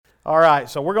All right,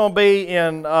 so we're going to be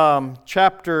in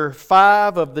chapter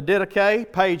 5 of the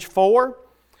Didache, page 4.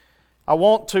 I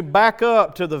want to back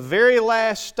up to the very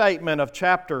last statement of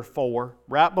chapter 4,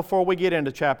 right before we get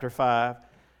into chapter 5,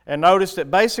 and notice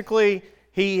that basically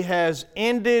he has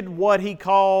ended what he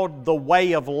called the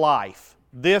way of life.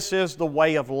 This is the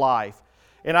way of life.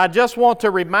 And I just want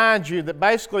to remind you that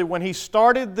basically when he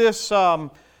started this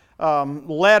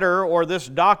letter or this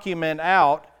document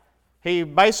out, he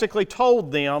basically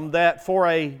told them that for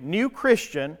a new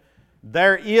Christian,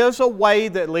 there is a way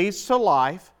that leads to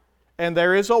life, and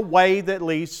there is a way that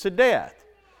leads to death.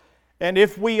 And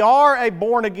if we are a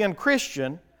born-again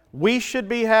Christian, we should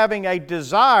be having a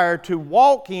desire to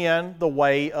walk in the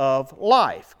way of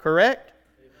life, correct?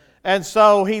 And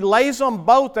so he lays them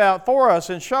both out for us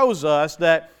and shows us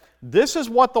that this is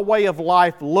what the way of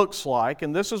life looks like,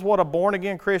 and this is what a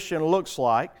born-again Christian looks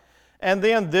like. And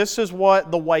then this is what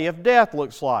the way of death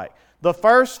looks like. The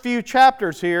first few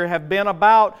chapters here have been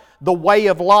about the way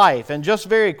of life. And just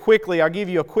very quickly, I'll give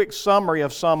you a quick summary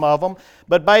of some of them.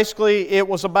 But basically, it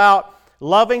was about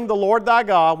loving the Lord thy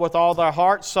God with all thy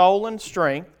heart, soul, and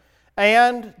strength,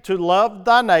 and to love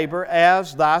thy neighbor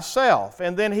as thyself.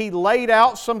 And then he laid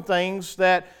out some things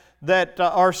that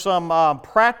are some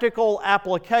practical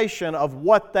application of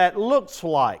what that looks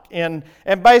like. And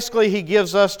basically he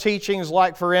gives us teachings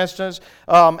like, for instance,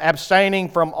 abstaining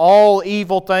from all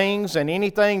evil things and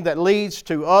anything that leads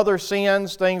to other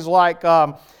sins, things like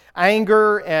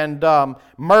anger and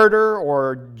murder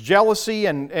or jealousy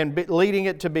and leading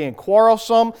it to being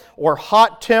quarrelsome or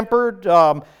hot-tempered.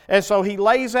 And so he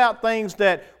lays out things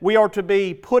that we are to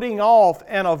be putting off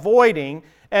and avoiding,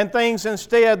 and things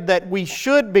instead that we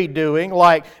should be doing,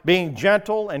 like being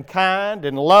gentle and kind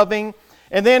and loving.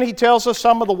 And then he tells us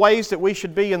some of the ways that we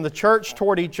should be in the church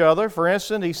toward each other. For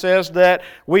instance, he says that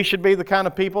we should be the kind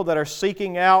of people that are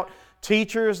seeking out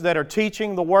teachers that are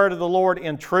teaching the Word of the Lord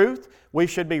in truth. We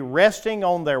should be resting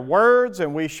on their words,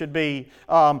 and we should be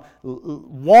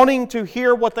wanting to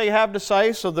hear what they have to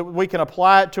say so that we can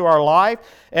apply it to our life.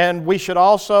 And we should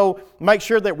also make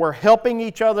sure that we're helping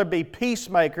each other be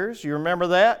peacemakers. You remember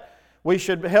that? We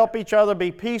should help each other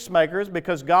be peacemakers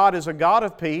because God is a God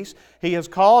of peace. He has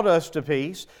called us to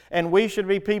peace. And we should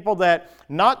be people that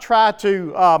not try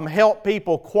to help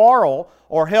people quarrel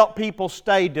or help people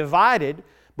stay divided,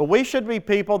 but we should be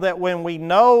people that when we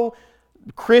know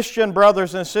Christian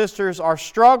brothers and sisters are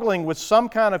struggling with some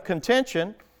kind of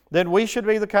contention, then we should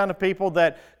be the kind of people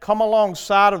that come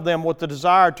alongside of them with the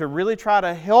desire to really try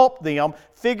to help them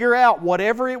figure out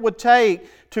whatever it would take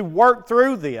to work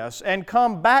through this and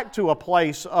come back to a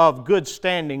place of good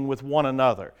standing with one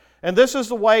another. And this is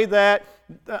the way that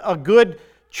a good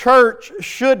church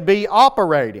should be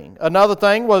operating. Another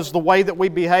thing was the way that we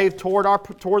behave toward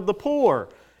the poor,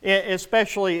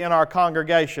 especially in our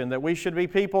congregation, that we should be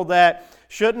people that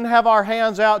shouldn't have our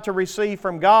hands out to receive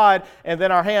from God and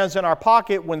then our hands in our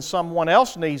pocket when someone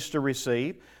else needs to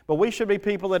receive. But we should be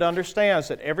people that understands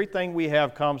that everything we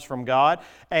have comes from God,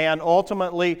 and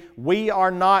ultimately we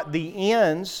are not the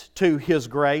ends to His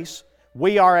grace.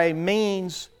 We are a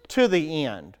means to the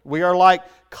end. We are like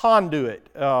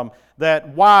conduit that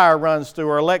wire runs through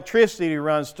or electricity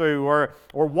runs through or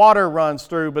water runs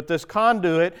through. But this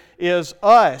conduit is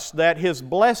us that His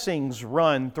blessings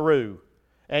run through.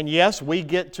 And yes, we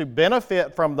get to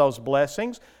benefit from those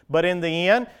blessings, but in the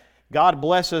end, God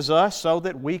blesses us so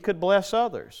that we could bless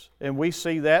others. And we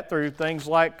see that through things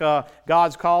like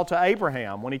God's call to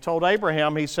Abraham. When He told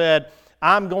Abraham, He said,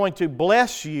 I'm going to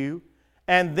bless you,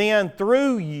 and then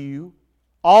through you,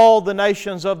 all the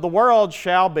nations of the world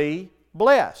shall be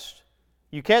blessed.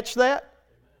 You catch that?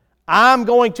 I'm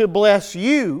going to bless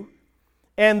you,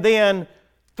 and then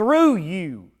through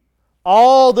you,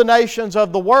 all the nations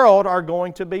of the world are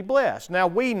going to be blessed. Now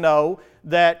we know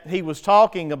that he was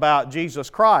talking about Jesus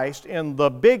Christ in the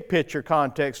big picture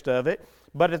context of it,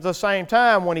 but at the same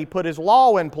time when he put his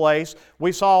law in place,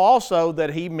 we saw also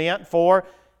that he meant for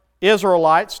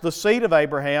Israelites, the seed of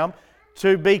Abraham,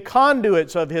 to be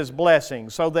conduits of his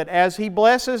blessings, so that as he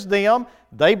blesses them,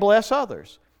 they bless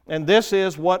others. And this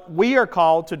is what we are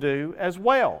called to do as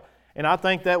well. And I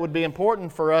think that would be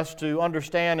important for us to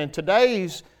understand in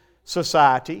today's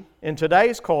society, in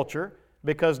today's culture,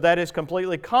 because that is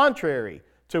completely contrary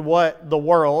to what the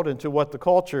world and to what the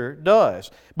culture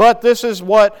does. But this is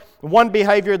what one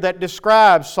behavior that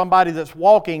describes somebody that's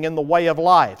walking in the way of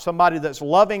life, somebody that's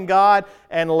loving God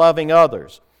and loving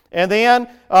others. And then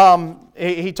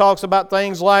he talks about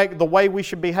things like the way we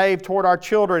should behave toward our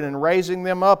children and raising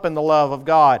them up in the love of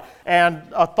God, and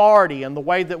authority and the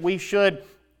way that we should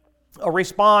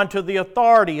respond to the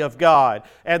authority of God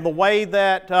and the way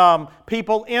that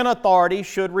people in authority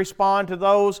should respond to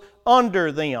those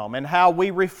under them, and how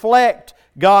we reflect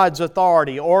God's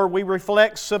authority, or we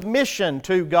reflect submission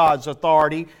to God's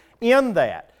authority in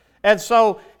that. And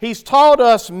so He's taught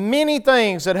us many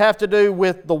things that have to do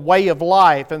with the way of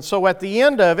life. And so at the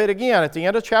end of it, again, at the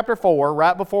end of chapter 4,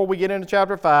 right before we get into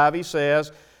chapter 5, He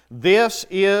says, this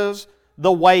is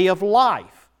the way of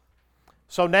life.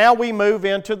 So now we move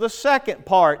into the second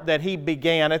part that He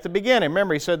began at the beginning.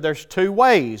 Remember, He said there's two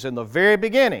ways in the very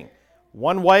beginning.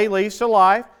 One way leads to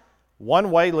life, one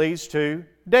way leads to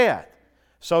death.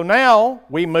 So now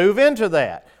we move into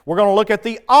that. We're going to look at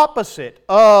the opposite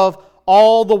of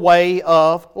all the way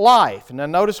of life. Now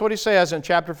notice what He says in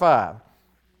chapter 5.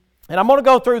 And I'm going to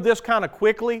go through this kind of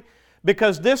quickly,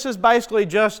 because this is basically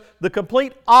just the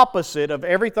complete opposite of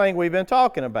everything we've been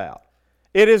talking about.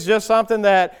 It is just something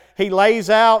that He lays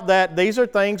out that these are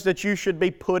things that you should be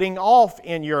putting off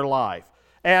in your life.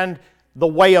 And the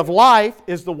way of life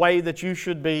is the way that you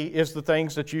should be, is the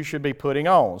things that you should be putting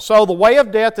on. So the way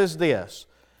of death is this.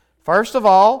 First of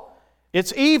all,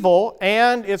 it's evil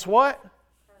and it's what?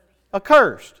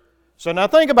 Accursed. So now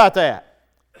think about that.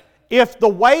 If the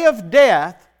way of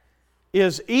death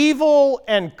is evil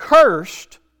and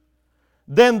cursed,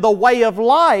 then the way of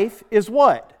life is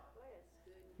what?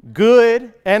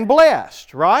 Good and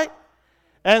blessed, right?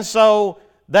 And so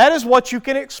that is what you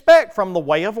can expect from the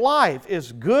way of life,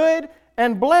 is good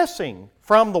and blessing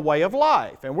from the way of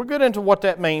life. And we'll get into what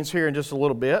that means here in just a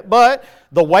little bit. But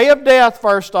the way of death,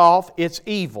 first off, it's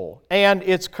evil and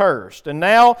it's cursed. And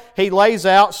now He lays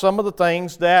out some of the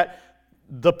things that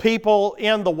the people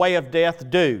in the way of death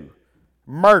do.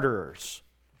 Murderers.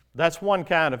 That's one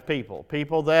kind of people.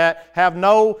 People that have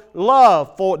no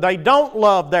love for, they don't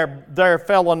love their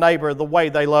fellow neighbor the way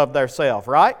they love theirself,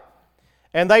 right?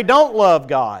 And they don't love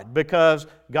God because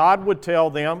God would tell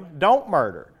them, don't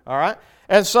murder, all right?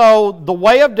 And so the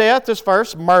way of death is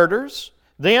first murders.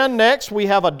 Then next we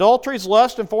have adulteries,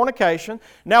 lust, and fornication.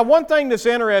 Now one thing that's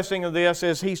interesting in this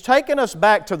is He's taken us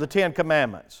back to the Ten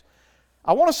Commandments.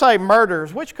 I want to say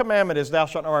murders. Which commandment is thou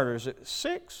shalt not murder? Is it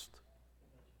 6th?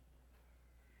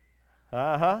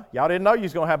 Y'all didn't know you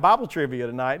was going to have Bible trivia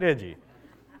tonight, did you?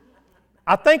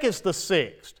 I think it's the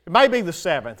 6th. It may be the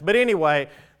 7th. But anyway,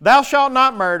 thou shalt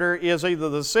not murder is either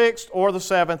the 6th or the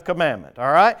 7th commandment.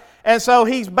 All right? And so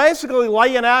He's basically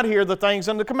laying out here the things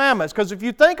in the commandments. Because if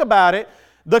you think about it,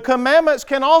 the commandments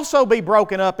can also be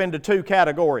broken up into two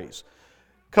categories.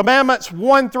 Commandments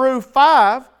 1 through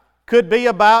 5 could be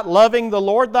about loving the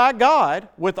Lord thy God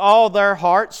with all their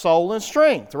heart, soul, and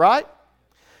strength, right?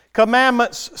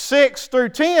 Commandments 6 through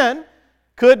 10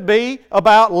 could be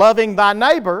about loving thy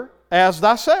neighbor as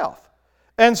thyself.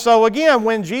 And so again,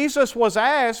 when Jesus was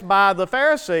asked by the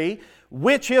Pharisee,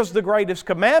 which is the greatest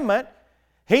commandment,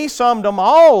 He summed them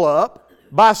all up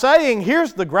by saying,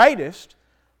 here's the greatest.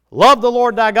 Love the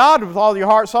Lord thy God with all your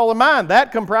heart, soul, and mind.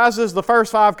 That comprises the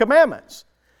first 5 commandments.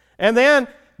 And then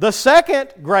the second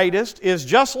greatest is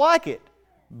just like it,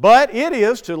 but it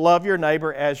is to love your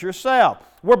neighbor as yourself.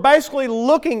 We're basically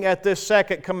looking at this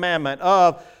second commandment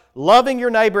of loving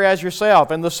your neighbor as yourself.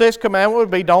 And the 6th commandment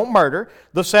would be don't murder.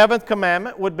 The 7th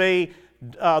commandment would be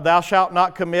thou shalt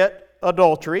not commit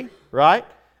adultery, right?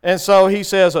 And so He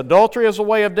says adultery is a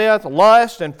way of death,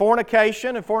 lust and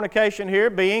fornication here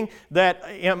being that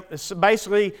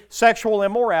basically sexual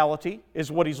immorality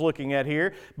is what He's looking at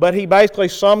here. But He basically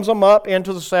sums them up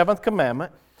into the 7th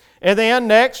commandment. And then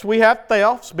next we have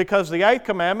thefts, because the 8th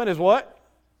commandment is what?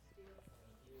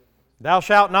 Thou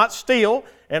shalt not steal.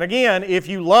 And again, if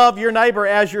you love your neighbor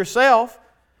as yourself,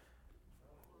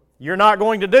 you're not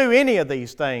going to do any of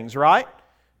these things, right?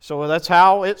 So that's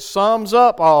how it sums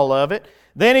up all of it.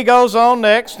 Then he goes on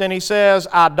next and he says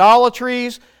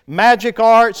idolatries, magic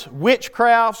arts,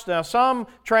 witchcrafts. Now some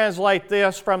translate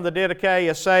this from the Didache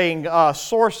as saying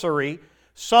sorcery.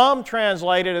 Some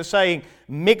translate it as saying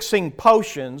mixing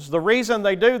potions. The reason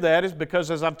they do that is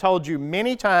because, as I've told you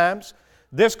many times,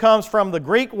 this comes from the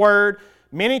Greek word.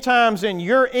 Many times in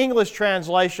your English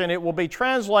translation, it will be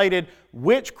translated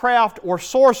witchcraft or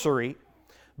sorcery,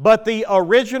 but the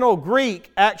original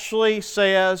Greek actually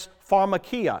says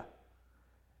pharmakia.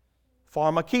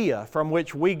 Pharmakia, from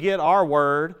which we get our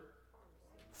word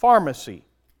pharmacy.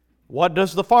 What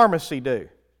does the pharmacy do?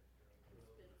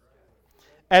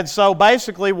 And so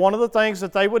basically one of the things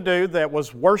that they would do that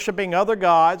was worshiping other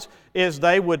gods is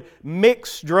they would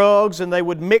mix drugs and they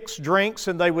would mix drinks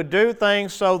and they would do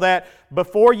things so that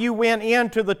before you went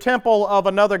into the temple of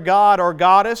another god or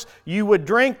goddess, you would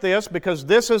drink this because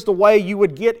this is the way you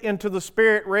would get into the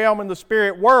spirit realm and the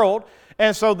spirit world.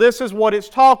 And so this is what it's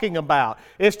talking about.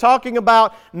 It's talking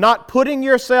about not putting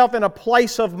yourself in a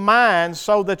place of mind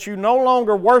so that you no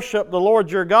longer worship the Lord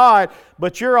your God,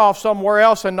 but you're off somewhere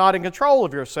else and not in control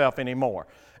of yourself anymore.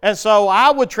 And so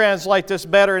I would translate this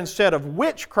better instead of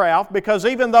witchcraft, because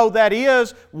even though that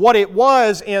is what it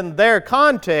was in their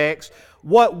context,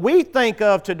 what we think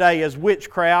of today as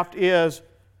witchcraft is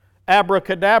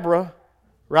abracadabra,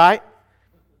 right?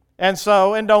 And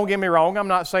so, and don't get me wrong, I'm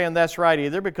not saying that's right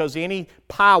either, because any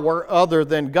power other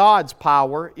than God's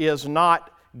power is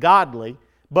not godly.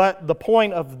 But the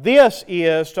point of this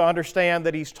is to understand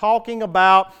that he's talking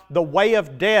about the way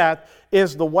of death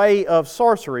is the way of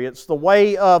sorcery. It's the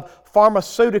way of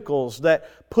pharmaceuticals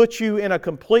that put you in a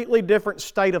completely different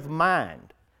state of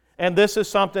mind. And this is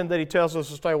something that he tells us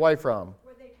to stay away from.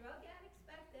 Were they drug addicts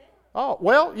back then? Oh,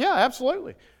 well, yeah,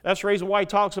 absolutely. That's the reason why he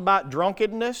talks about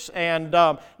drunkenness. And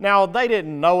now, they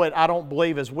didn't know it, I don't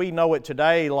believe, as we know it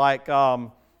today, like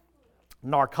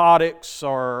narcotics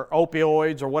or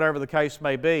opioids or whatever the case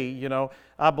may be. You know,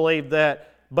 I believe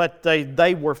that, but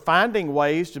they were finding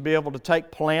ways to be able to take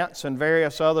plants and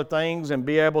various other things and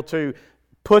be able to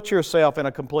put yourself in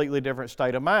a completely different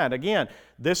state of mind. Again,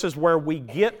 this is where we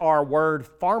get our word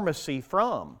pharmacy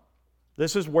from.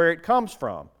 This is where it comes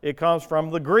from. It comes from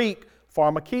the Greek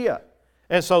pharmakia.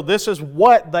 And so this is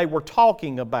what they were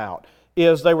talking about,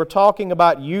 is they were talking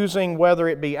about using, whether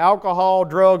it be alcohol,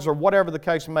 drugs, or whatever the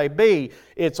case may be,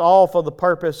 it's all for the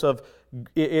purpose of,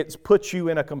 it puts you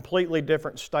in a completely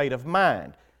different state of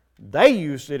mind. They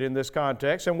used it in this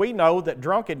context, and we know that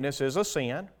drunkenness is a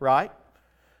sin, right?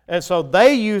 And so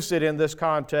they used it in this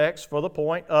context for the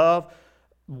point of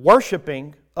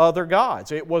worshiping other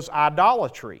gods. It was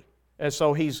idolatry. And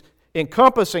so he's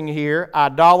encompassing here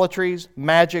idolatries,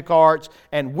 magic arts,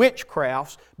 and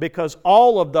witchcrafts, because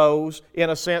all of those, in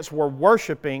a sense, were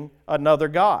worshiping another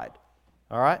god.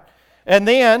 All right? And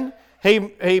then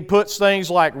he puts things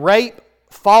like rape,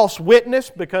 false witness,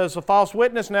 because the false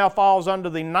witness now falls under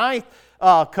the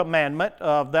 9th commandment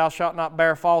of thou shalt not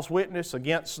bear false witness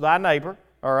against thy neighbor.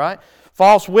 All right?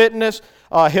 False witness,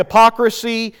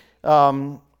 hypocrisy,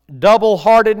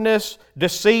 double-heartedness,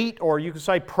 deceit, or you could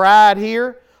say pride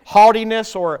here.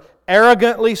 Haughtiness, or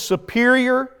arrogantly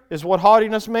superior, is what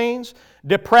haughtiness means.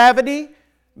 Depravity,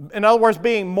 in other words,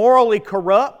 being morally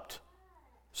corrupt.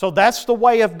 So that's the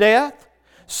way of death.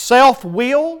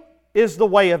 Self-will is the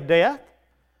way of death.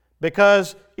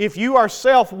 Because if you are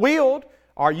self-willed,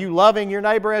 are you loving your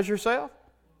neighbor as yourself?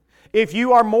 If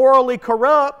you are morally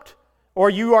corrupt, or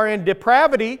you are in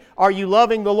depravity, are you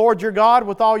loving the Lord your God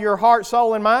with all your heart,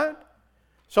 soul, and mind?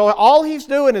 So all he's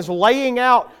doing is laying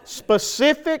out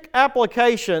specific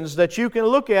applications that you can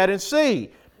look at and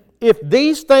see. If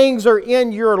these things are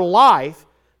in your life,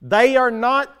 they are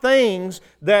not things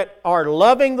that are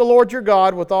loving the Lord your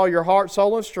God with all your heart,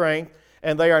 soul, and strength,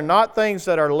 and they are not things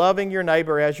that are loving your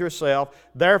neighbor as yourself.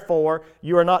 Therefore,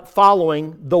 you are not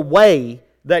following the way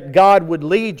that God would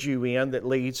lead you in that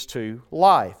leads to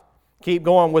life. Keep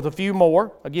going with a few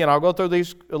more. Again, I'll go through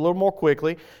these a little more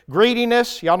quickly.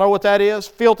 Greediness, y'all know what that is?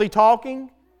 Filthy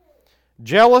talking,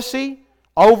 jealousy,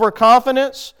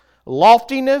 overconfidence,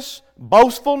 loftiness,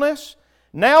 boastfulness.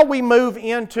 Now we move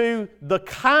into the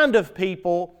kind of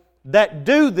people that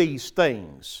do these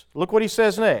things. Look what he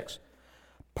says next.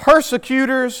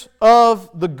 Persecutors of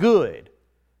the good.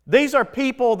 These are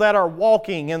people that are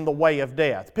walking in the way of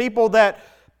death. People that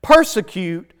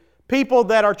persecute people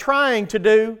that are trying to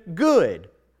do good.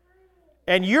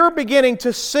 And you're beginning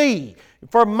to see,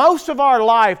 for most of our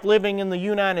life living in the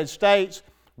United States,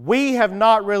 we have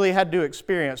not really had to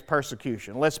experience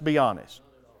persecution, let's be honest.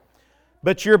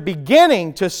 But you're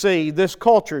beginning to see this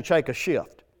culture take a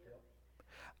shift.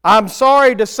 I'm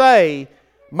sorry to say,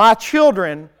 my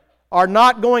children are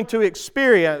not going to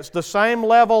experience the same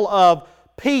level of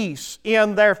peace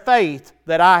in their faith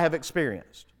that I have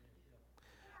experienced.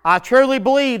 I truly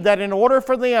believe that in order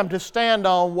for them to stand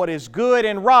on what is good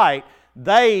and right,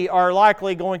 they are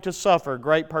likely going to suffer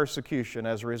great persecution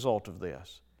as a result of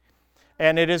this.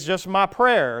 And it is just my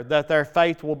prayer that their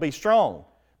faith will be strong,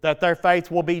 that their faith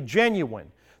will be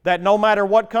genuine, that no matter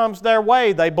what comes their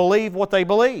way, they believe what they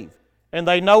believe, and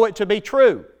they know it to be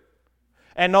true.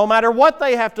 And no matter what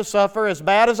they have to suffer, as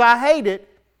bad as I hate it,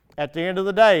 at the end of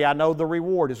the day, I know the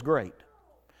reward is great.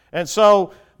 And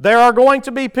so, there are going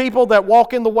to be people that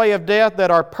walk in the way of death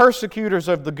that are persecutors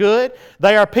of the good.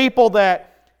 They are people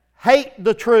that hate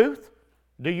the truth.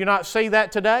 Do you not see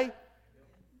that today?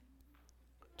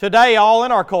 Today, all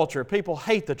in our culture, people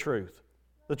hate the truth.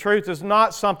 The truth is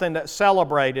not something that's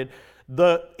celebrated.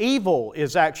 The evil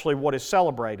is actually what is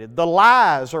celebrated. The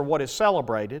lies are what is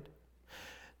celebrated.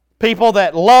 People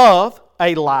that love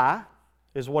a lie,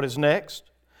 is what is next.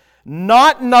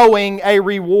 Not knowing a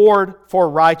reward for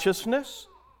righteousness.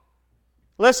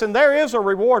 Listen, there is a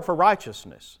reward for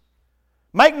righteousness.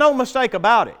 Make no mistake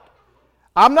about it.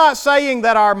 I'm not saying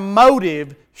that our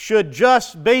motive should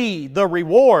just be the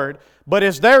reward, but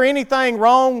is there anything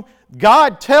wrong?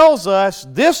 God tells us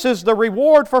this is the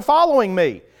reward for following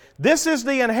me. This is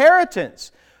the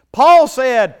inheritance. Paul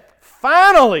said,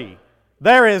 finally,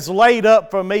 there is laid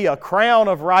up for me a crown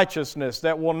of righteousness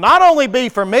that will not only be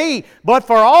for me, but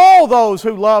for all those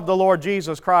who love the Lord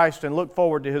Jesus Christ and look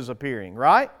forward to His appearing,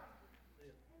 right?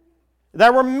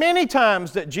 There were many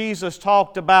times that Jesus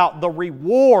talked about the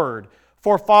reward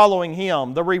for following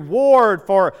Him, the reward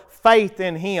for faith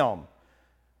in Him.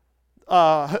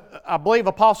 I believe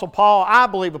Apostle Paul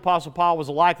was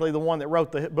likely the one that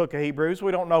wrote the book of Hebrews.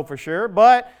 We don't know for sure,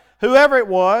 but whoever it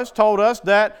was told us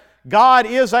that God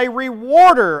is a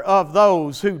rewarder of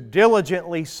those who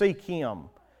diligently seek Him.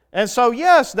 And so,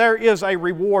 yes, there is a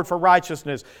reward for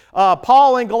righteousness.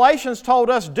 Paul in Galatians told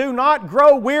us, do not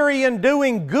grow weary in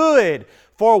doing good,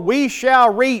 for we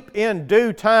shall reap in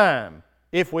due time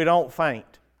if we don't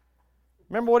faint.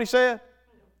 Remember what he said?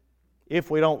 If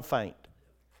we don't faint.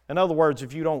 In other words,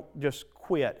 if you don't just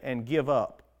quit and give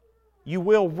up, you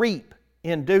will reap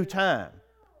in due time.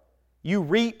 You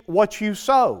reap what you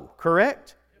sow,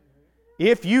 correct?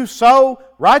 If you sow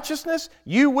righteousness,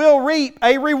 you will reap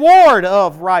a reward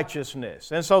of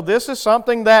righteousness. And so this is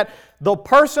something that the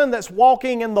person that's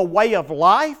walking in the way of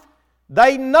life,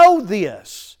 they know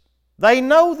this. They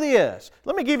know this.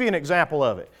 Let me give you an example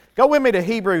of it. Go with me to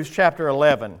Hebrews chapter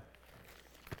 11.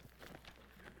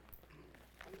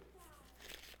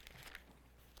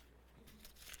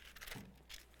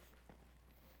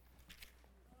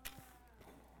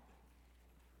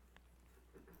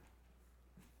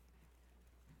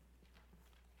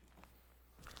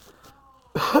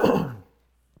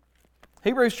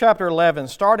 Hebrews chapter 11,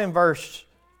 start in verse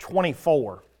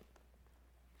 24.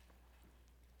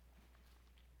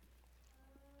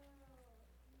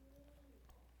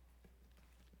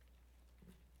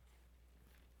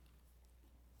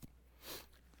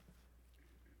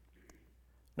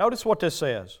 Notice what this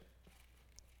says.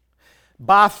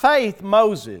 By faith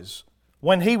Moses,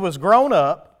 when he was grown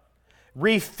up,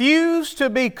 refused to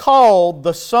be called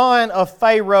the son of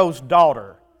Pharaoh's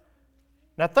daughter.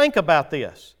 Now think about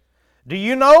this. Do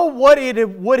you know what it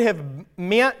would have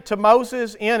meant to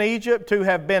Moses in Egypt to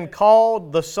have been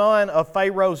called the son of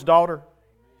Pharaoh's daughter?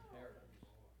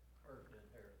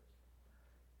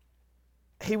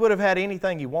 He would have had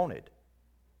anything he wanted.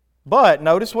 But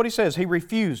notice what he says. He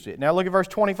refused it. Now look at verse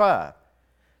 25.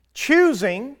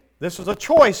 Choosing, this was a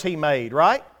choice he made,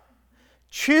 right?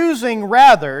 Choosing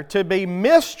rather to be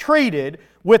mistreated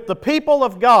with the people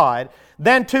of God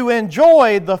than to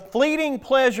enjoy the fleeting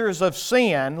pleasures of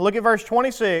sin. Look at verse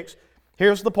 26.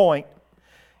 Here's the point.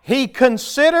 He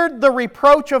considered the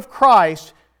reproach of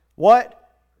Christ,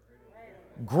 what?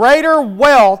 Greater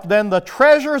wealth than the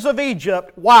treasures of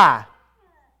Egypt. Why?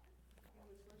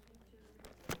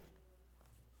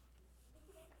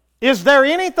 Is there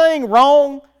anything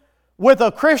wrong with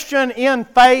a Christian in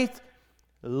faith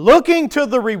looking to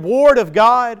the reward of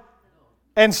God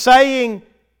and saying,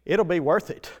 it'll be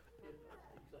worth it?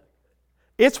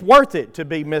 It's worth it to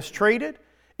be mistreated.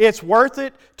 It's worth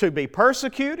it to be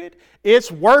persecuted.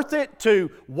 It's worth it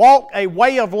to walk a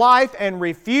way of life and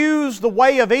refuse the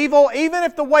way of evil, even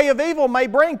if the way of evil may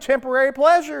bring temporary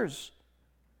pleasures.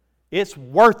 It's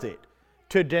worth it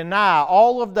to deny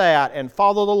all of that and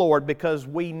follow the Lord, because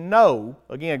we know,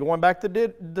 again, going back to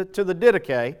the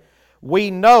Didache,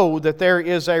 we know that there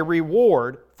is a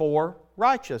reward for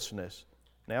righteousness.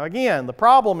 Now again, the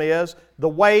problem is the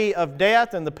way of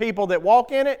death and the people that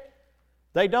walk in it,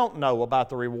 they don't know about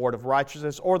the reward of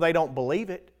righteousness, or they don't believe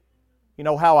it. You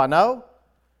know how I know?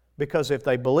 Because if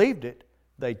they believed it,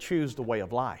 they'd choose the way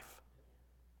of life.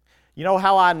 You know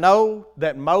how I know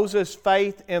that Moses'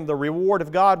 faith in the reward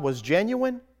of God was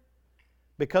genuine?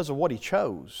 Because of what he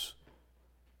chose.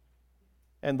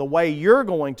 And the way you're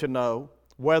going to know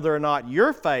whether or not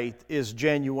your faith is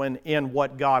genuine in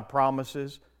what God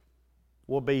promises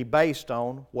will be based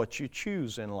on what you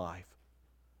choose in life.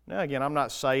 Now again,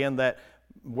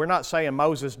 we're not saying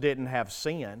Moses didn't have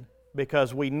sin,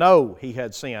 because we know he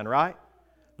had sin, right?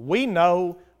 We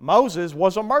know Moses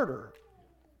was a murderer.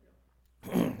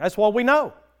 That's what we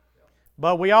know.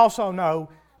 But we also know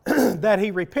that he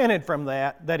repented from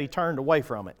that he turned away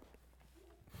from it.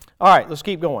 All right, let's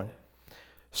keep going.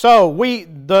 So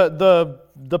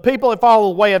the people that follow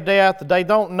the way of death, they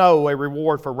don't know a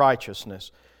reward for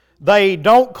righteousness. They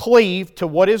don't cleave to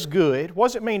what is good. What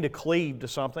does it mean to cleave to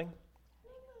something?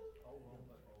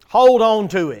 Hold on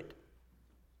to it.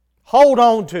 hold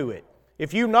on to it.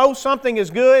 If you know something is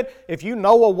good, if you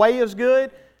know a way is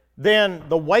good, then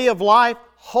the way of life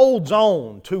holds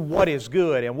on to what is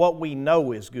good and what we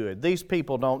know is good. These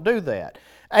people don't do that.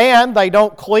 And they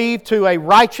don't cleave to a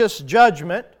righteous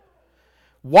judgment,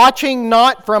 watching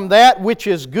not from that which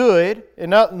is good,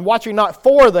 and watching not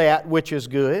for that which is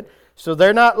good. So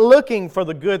they're not looking for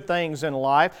the good things in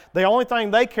life. The only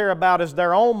thing they care about is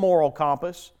their own moral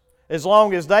compass. As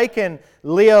long as they can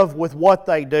live with what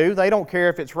they do, they don't care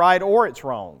if it's right or it's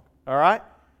wrong. All right?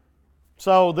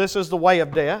 So this is the way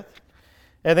of death.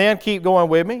 And then keep going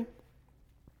with me.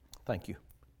 Thank you.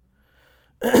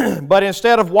 But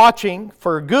instead of watching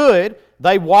for good,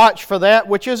 they watch for that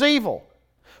which is evil,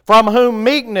 from whom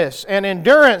meekness and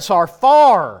endurance are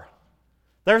far.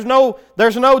 There's no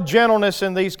gentleness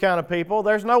in these kind of people.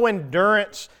 There's no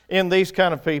endurance in these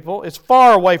kind of people. It's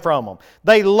far away from them.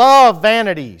 They love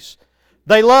vanities.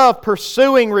 They love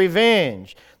pursuing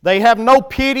revenge. They have no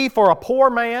pity for a poor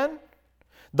man.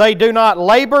 They do not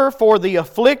labor for the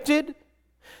afflicted.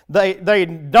 They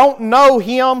don't know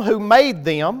Him who made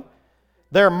them.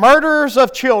 They're murderers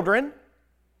of children.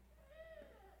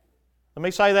 Let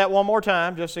me say that one more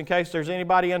time, just in case there's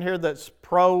anybody in here that's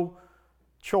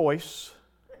pro-choice.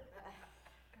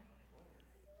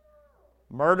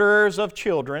 Murderers of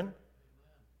children.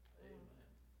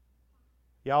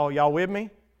 Y'all with me?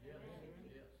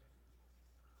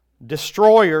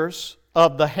 Destroyers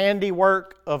of the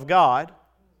handiwork of God.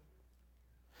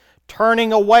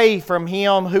 Turning away from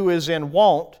him who is in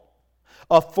want,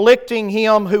 afflicting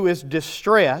him who is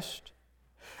distressed,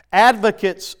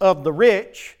 advocates of the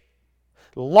rich,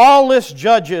 lawless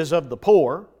judges of the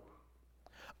poor,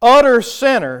 utter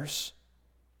sinners,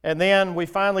 and then we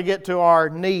finally get to our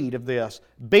need of this.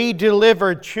 Be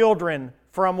delivered, children,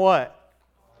 from what?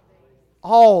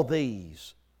 All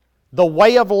these. The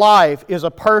way of life is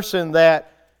a person that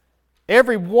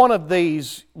every one of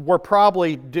these were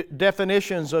probably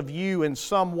definitions of you in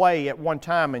some way at one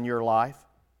time in your life.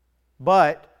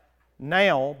 But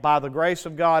now, by the grace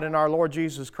of God and our Lord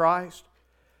Jesus Christ,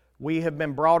 we have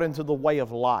been brought into the way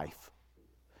of life.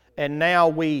 And now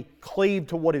we cleave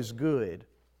to what is good.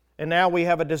 And now we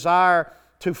have a desire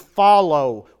to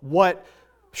follow what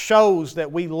shows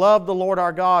that we love the Lord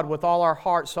our God with all our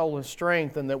heart, soul, and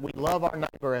strength, and that we love our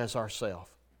neighbor as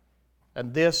ourselves.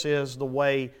 And this is the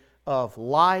way of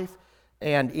life,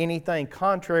 and anything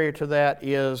contrary to that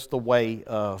is the way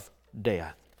of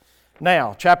death.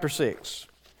 Now, chapter 6.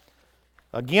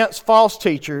 Against false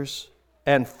teachers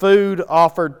and food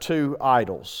offered to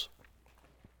idols.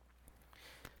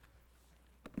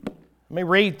 Let me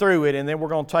read through it, and then we're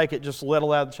going to take it just a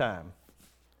little at a time.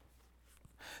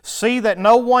 See that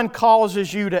no one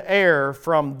causes you to err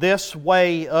from this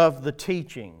way of the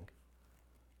teaching.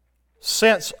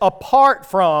 Since apart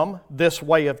from this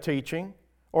way of teaching,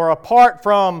 or apart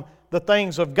from the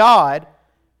things of God,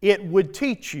 it would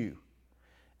teach you.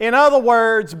 In other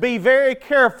words, be very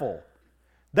careful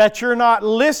that you're not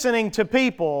listening to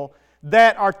people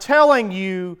that are telling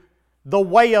you the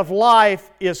way of life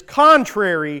is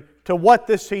contrary to what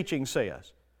this teaching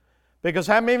says. Because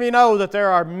how many of you know that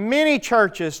there are many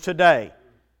churches today,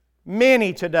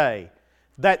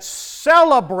 that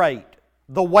celebrate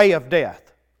the way of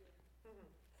death?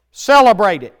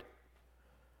 Celebrate it.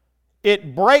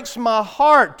 It breaks my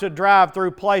heart to drive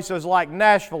through places like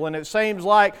Nashville, and it seems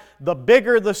like the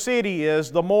bigger the city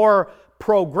is, the more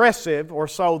progressive, or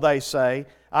so they say.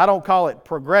 I don't call it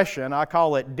progression, I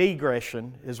call it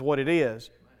degression, is what it is.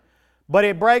 But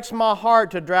it breaks my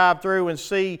heart to drive through and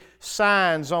see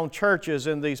signs on churches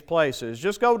in these places.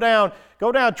 Just go down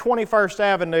 21st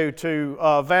Avenue to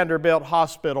Vanderbilt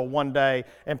Hospital one day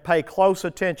and pay close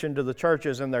attention to the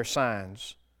churches and their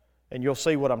signs, and you'll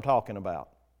see what I'm talking about.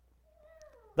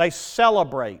 They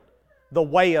celebrate the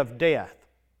way of death.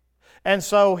 And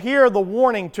so here the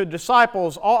warning to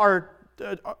disciples are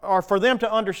for them to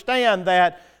understand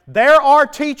that there are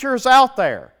teachers out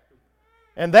there,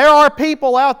 and there are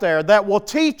people out there that will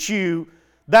teach you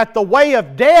that the way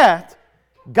of death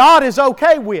God is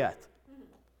okay with.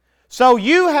 So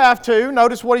you have to,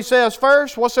 notice what he says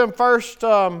first. What's in first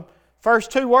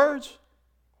two words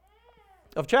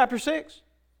of chapter 6?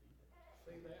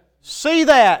 See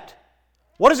that.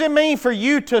 What does it mean for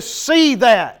you to see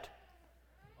that?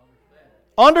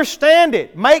 Understand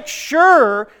it. Make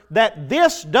sure that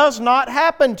this does not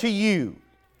happen to you.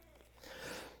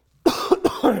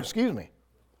 Excuse me.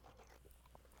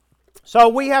 So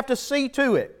we have to see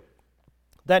to it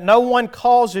that no one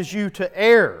causes you to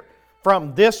err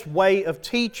from this way of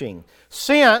teaching,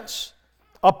 since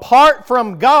apart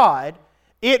from God,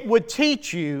 it would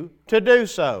teach you to do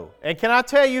so. And can I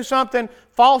tell you something?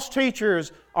 False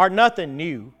teachers are nothing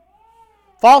new.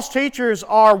 False teachers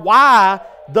are why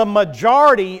the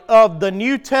majority of the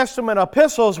New Testament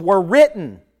epistles were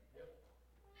written.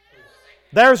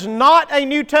 There's not a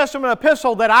New Testament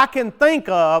epistle that I can think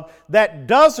of that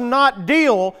does not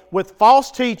deal with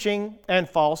false teaching and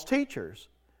false teachers.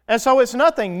 And so it's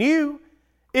nothing new.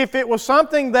 If it was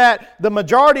something that the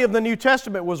majority of the New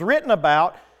Testament was written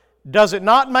about, does it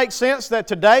not make sense that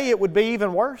today it would be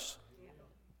even worse?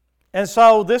 And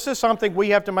so this is something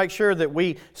we have to make sure that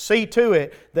we see to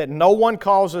it, that no one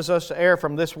causes us to err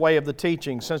from this way of the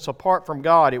teaching, since apart from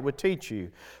God it would teach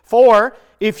you. For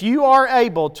if you are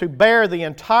able to bear the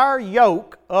entire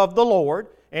yoke of the Lord,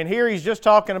 and here he's just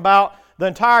talking about the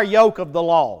entire yoke of the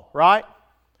law, right?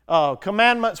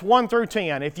 Commandments 1 through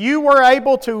 10. If you were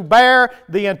able to bear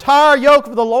the entire yoke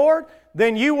of the Lord,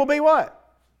 then you will be what?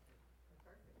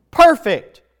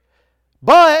 Perfect.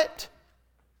 But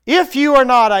if you are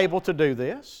not able to do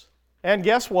this, and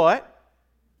guess what?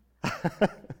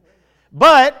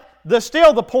 But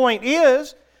still the point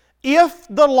is, if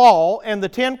the law and the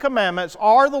Ten Commandments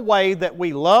are the way that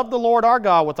we love the Lord our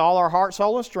God with all our heart,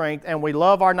 soul, and strength, and we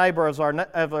love our neighbor as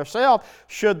ourselves,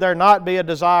 should there not be a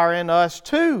desire in us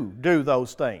to do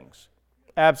those things?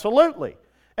 Absolutely.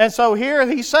 And so here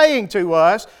he's saying to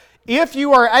us, if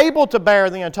you are able to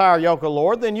bear the entire yoke of the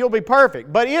Lord, then you'll be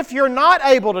perfect. But if you're not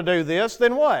able to do this,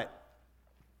 then what?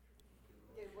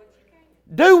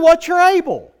 Do what you're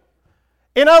able.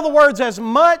 In other words, as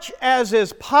much as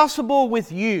is possible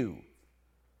with you,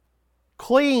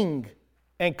 cling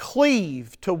and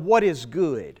cleave to what is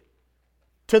good,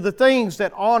 to the things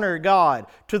that honor God,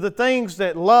 to the things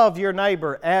that love your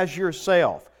neighbor as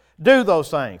yourself. Do those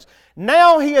things.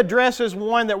 Now he addresses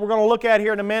one that we're going to look at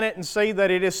here in a minute and see that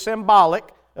it is symbolic.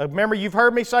 Remember, you've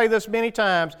heard me say this many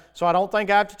times, so I don't think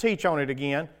I have to teach on it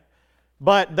again.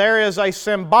 But there is a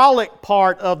symbolic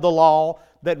part of the law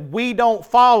that we don't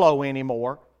follow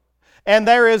anymore. And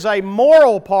there is a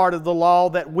moral part of the law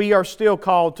that we are still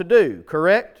called to do,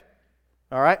 correct?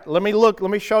 All right, let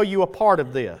me show you a part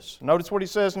of this. Notice what he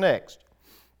says next.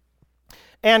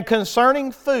 And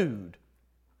concerning food,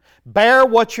 bear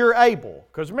what you're able.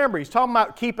 Because remember, he's talking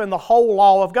about keeping the whole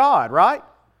law of God, right?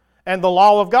 And the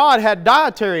law of God had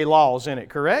dietary laws in it,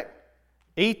 correct?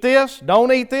 Eat this,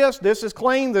 don't eat this is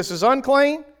clean, this is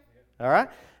unclean. All right?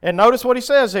 And notice what he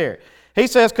says here. He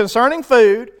says, concerning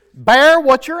food, bear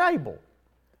what you're able.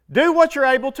 Do what you're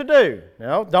able to do.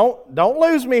 Now, don't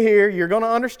lose me here. You're going to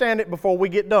understand it before we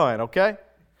get done, okay?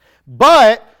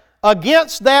 But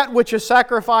against that which is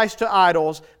sacrificed to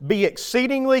idols, be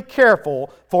exceedingly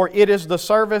careful, for it is the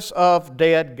service of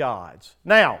dead gods.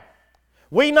 Now,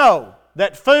 we know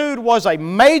that food was a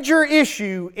major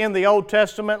issue in the Old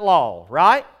Testament law,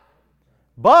 right?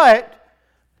 But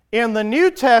in the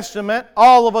New Testament,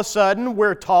 all of a sudden,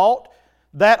 we're taught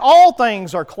that all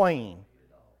things are clean.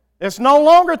 It's no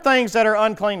longer things that are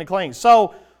unclean to clean.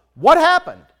 So, what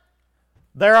happened?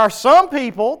 There are some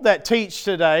people that teach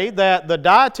today that the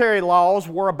dietary laws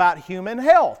were about human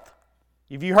health.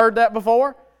 Have you heard that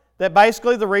before? That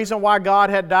basically the reason why God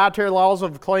had dietary laws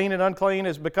of clean and unclean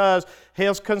is because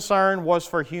His concern was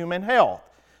for human health.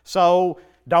 So,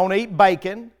 don't eat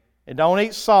bacon and don't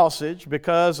eat sausage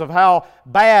because of how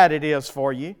bad it is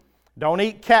for you. Don't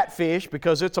eat catfish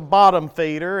because it's a bottom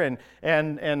feeder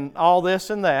and all this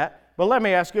and that. But let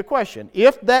me ask you a question.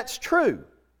 If that's true,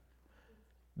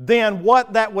 then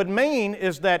what that would mean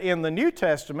is that in the New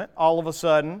Testament, all of a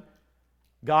sudden,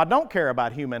 God don't care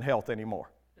about human health anymore.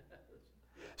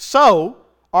 So,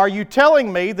 are you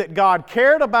telling me that God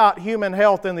cared about human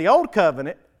health in the Old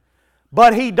Covenant,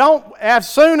 but He don't, as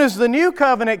soon as the New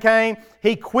Covenant came,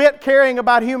 He quit caring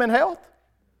about human health?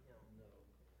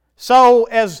 So,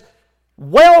 as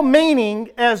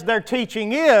well-meaning as their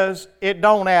teaching is, it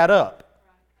don't add up.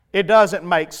 It doesn't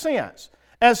make sense.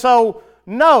 And so,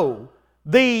 no,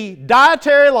 the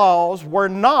dietary laws were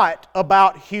not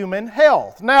about human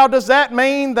health. Now, does that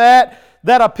mean that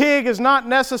a pig is not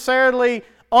necessarily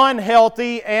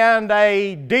unhealthy and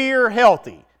a deer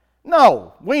healthy?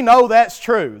 No, we know that's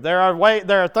true. There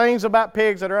are things about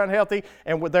pigs that are unhealthy,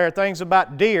 and there are things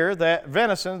about deer,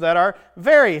 venison, that are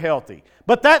very healthy.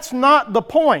 But that's not the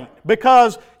point,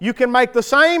 because you can make the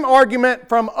same argument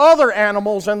from other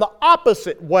animals in the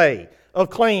opposite way of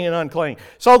clean and unclean.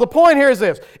 So the point here is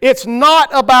this. It's not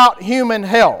about human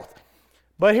health.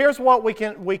 But here's what we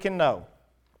can know.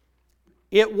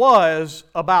 It was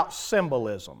about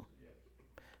symbolism.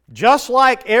 Just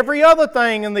like every other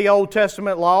thing in the Old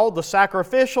Testament law, the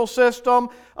sacrificial system,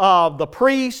 the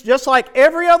priest, just like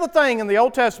every other thing in the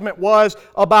Old Testament was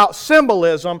about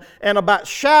symbolism and about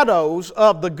shadows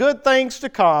of the good things to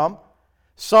come,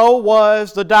 so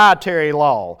was the dietary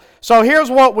law. So here's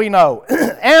what we know.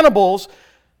 Animals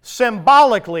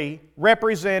symbolically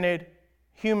represented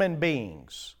human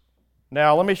beings.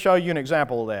 Now let me show you an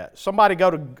example of that. Somebody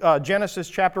go to Genesis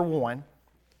chapter 1.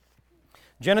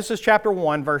 Genesis chapter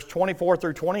 1, verse 24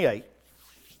 through 28.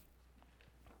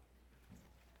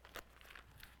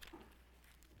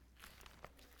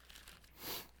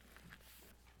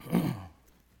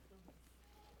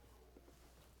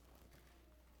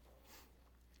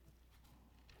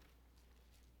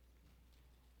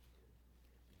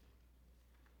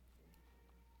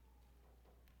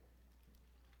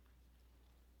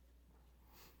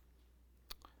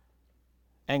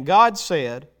 And God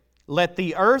said, let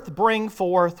the earth bring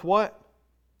forth what?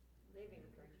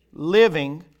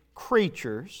 Living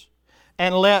creatures.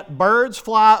 And let birds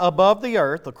fly above the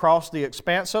earth across the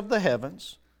expanse of the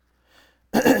heavens.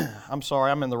 I'm sorry,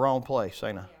 I'm in the wrong place,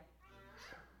 ain't I?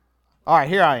 All right,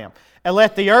 here I am. And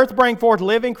let the earth bring forth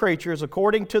living creatures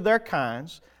according to their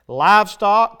kinds,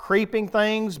 livestock, creeping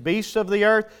things, beasts of the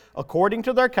earth, according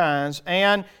to their kinds.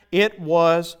 And it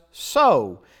was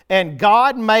so. And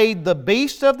God made the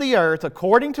beasts of the earth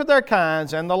according to their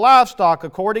kinds, and the livestock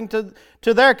according to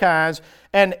their kinds,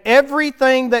 and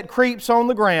everything that creeps on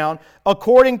the ground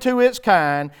according to its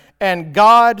kind. And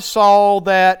God saw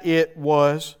that it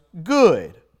was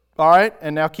good. All right,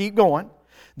 and now keep going.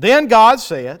 Then God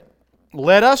said,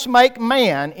 let us make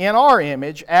man in our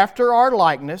image, after our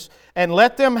likeness, and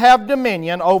let them have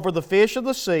dominion over the fish of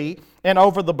the sea, and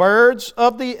over the birds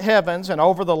of the heavens, and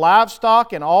over the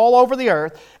livestock, and all over the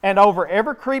earth, and over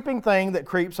every creeping thing that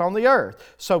creeps on the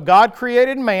earth. So God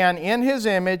created man in His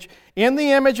image. In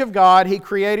the image of God He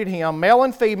created him. Male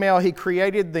and female He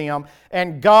created them.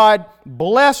 And God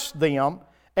blessed them.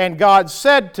 And God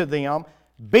said to them,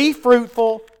 be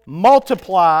fruitful,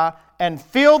 multiply, and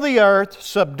fill the earth,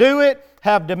 subdue it,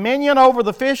 have dominion over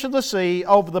the fish of the sea,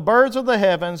 over the birds of the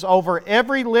heavens, over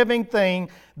every living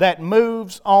thing that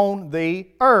moves on the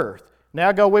earth.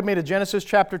 Now go with me to Genesis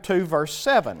chapter 2, verse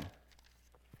 7.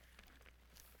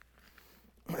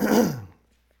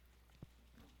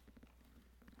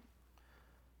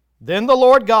 Then the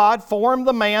Lord God formed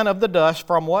the man of the dust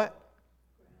from what?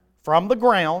 From the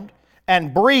ground,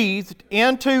 and breathed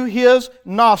into his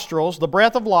nostrils the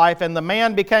breath of life, and the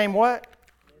man became what?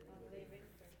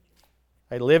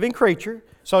 A living creature.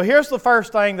 So here's the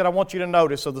first thing that I want you to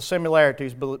notice of the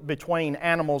similarities between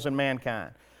animals and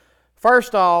mankind.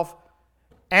 First off,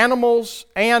 animals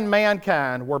and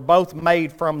mankind were both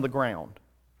made from the ground.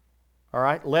 All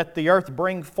right? Let the earth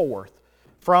bring forth.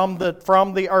 From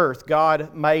the earth,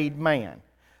 God made man.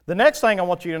 The next thing I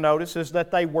want you to notice is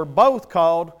that they were both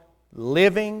called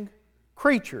living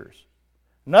creatures.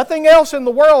 Nothing else in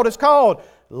the world is called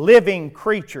living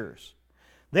creatures.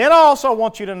 Then I also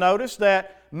want you to notice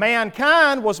that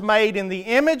mankind was made in the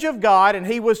image of God, and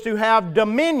he was to have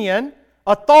dominion,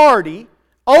 authority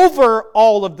over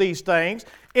all of these things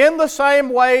in the same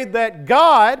way that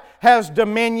God has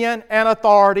dominion and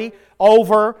authority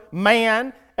over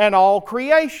man and all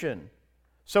creation.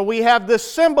 So we have this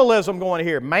symbolism going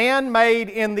here. Man made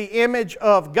in the image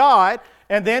of God,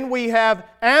 and then we have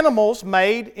animals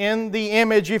made in the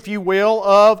image, if you will,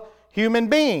 of human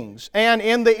beings, and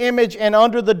in the image and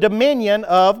under the dominion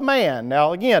of man.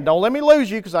 Now again, don't let me lose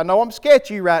you, because I know I'm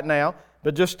sketchy right now,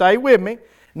 but just stay with me.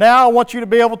 Now I want you to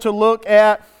be able to look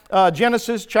at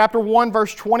Genesis chapter 1,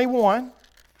 verse 21.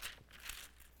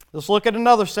 Let's look at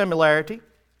another similarity.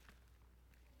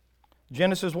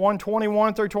 Genesis 1,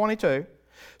 21 through 22.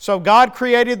 So God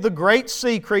created the great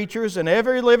sea creatures and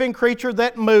every living creature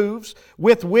that moves,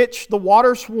 with which the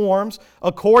water swarms,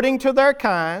 according to their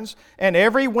kinds, and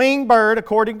every winged bird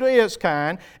according to its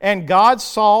kind. And God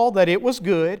saw that it was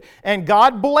good, and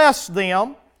God blessed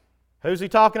them. Who's He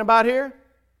talking about here?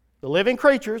 The living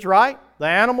creatures, right? The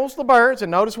animals, the birds. And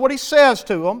notice what He says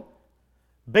to them.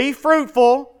 Be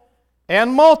fruitful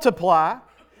and multiply,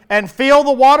 and fill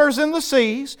the waters in the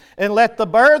seas, and let the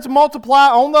birds multiply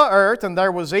on the earth. And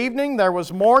there was evening, there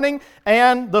was morning,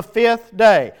 and the fifth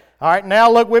day. All right, now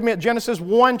look with me at Genesis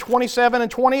 1, 27 and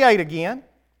 28 again.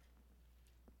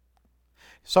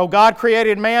 So God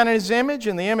created man in His image.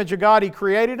 In the image of God He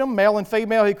created them. Male and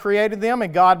female He created them,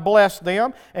 and God blessed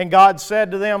them. And God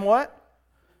said to them what?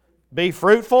 Be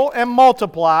fruitful and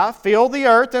multiply, fill the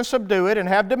earth and subdue it, and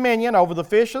have dominion over the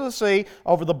fish of the sea,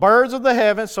 over the birds of the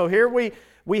heavens. So here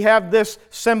we have this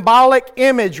symbolic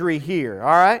imagery here, all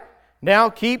right? Now,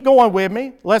 keep going with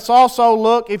me. Let's also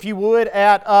look, if you would,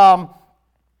 at,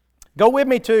 go with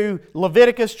me to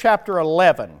Leviticus chapter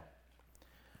 11.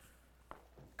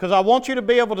 Because I want you to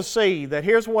be able to see that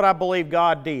here's what I believe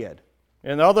God did.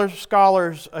 And other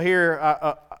scholars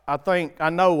here, I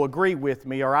know agree with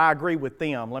me, or I agree with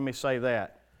them. Let me say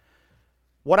that.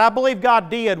 What I believe God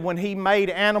did when He made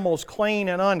animals clean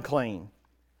and unclean,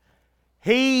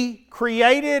 He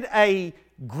created a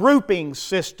grouping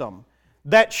system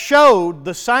that showed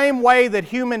the same way that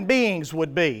human beings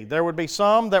would be. There would be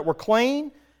some that were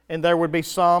clean, and there would be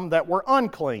some that were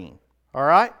unclean. All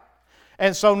right?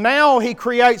 And so now He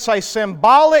creates a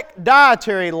symbolic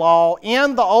dietary law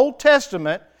in the Old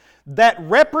Testament that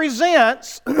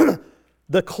represents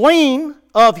the clean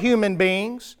of human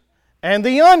beings and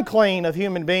the unclean of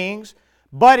human beings,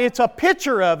 but it's a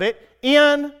picture of it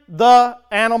in the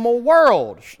animal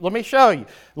world. Let me show you.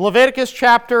 Leviticus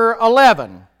chapter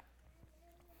 11.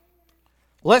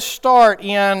 Let's start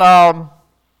in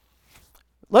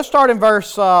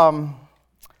verse 1.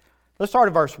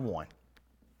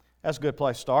 That's a good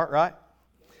place to start, right?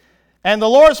 And the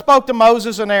Lord spoke to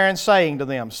Moses and Aaron, saying to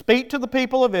them, Speak to the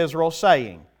people of Israel,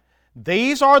 saying,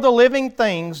 These are the living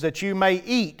things that you may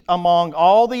eat among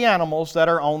all the animals that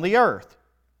are on the earth.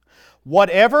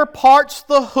 Whatever parts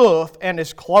the hoof and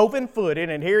is cloven-footed,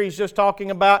 and here he's just talking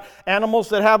about animals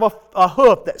that have a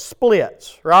hoof that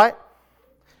splits, right?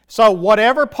 So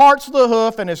whatever parts the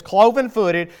hoof and is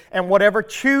cloven-footed, and whatever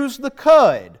chews the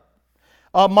cud,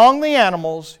 among the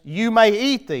animals you may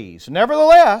eat these.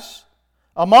 Nevertheless,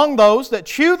 among those that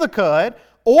chew the cud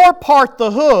or part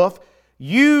the hoof,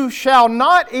 you shall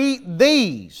not eat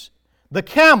these. The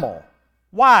camel.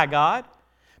 Why, God?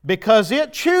 Because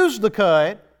it chews the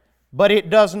cud, but it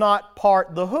does not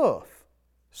part the hoof.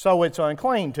 So it's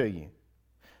unclean to you.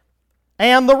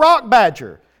 And the rock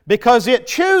badger. Because it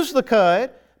chews the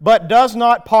cud, but does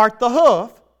not part the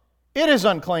hoof, it is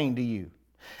unclean to you.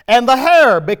 And the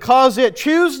hare, because it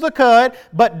chews the cud,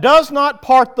 but does not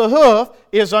part the hoof,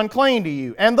 is unclean to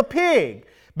you. And the pig,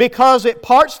 because it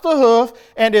parts the hoof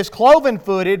and is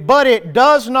cloven-footed, but it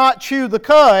does not chew the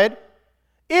cud,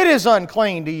 it is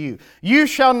unclean to you. You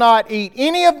shall not eat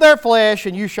any of their flesh,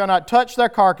 and you shall not touch their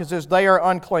carcasses. They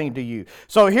are unclean to you.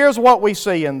 So here's what we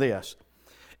see in this.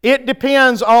 It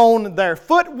depends on their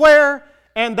footwear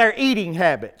and their eating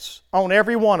habits, on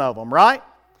every one of them, right?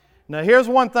 Now here's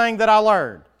one thing that I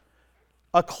learned.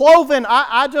 A cloven,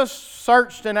 I just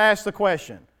searched and asked the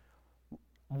question,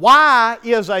 why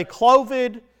is a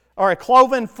cloven or a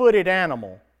cloven-footed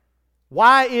animal,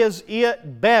 why is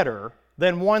it better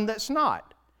than one that's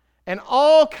not? And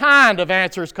all kind of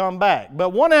answers come back.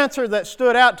 But one answer that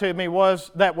stood out to me was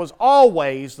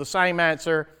always the same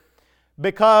answer,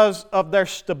 because of their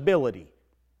stability,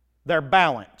 their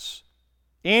balance.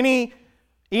 Any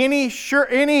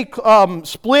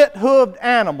split-hooved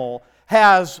animal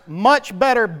has much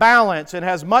better balance and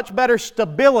has much better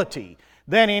stability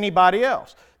than anybody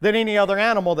else, than any other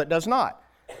animal that does not.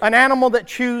 An animal that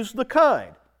chews the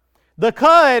cud. The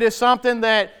cud is something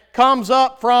that comes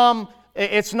up from,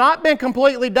 it's not been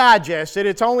completely digested.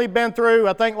 It's only been through,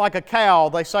 I think like a cow,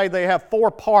 they say they have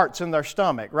 4 parts in their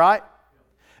stomach, right?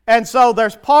 And so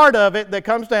there's part of it that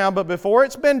comes down, but before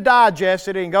it's been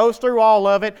digested and goes through all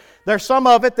of it, there's some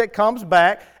of it that comes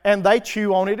back and they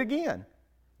chew on it again.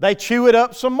 They chew it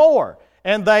up some more.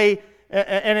 And I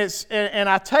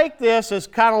take this as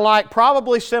kind of like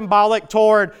probably symbolic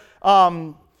toward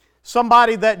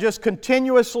somebody that just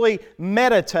continuously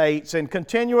meditates and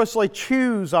continuously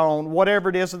chews on whatever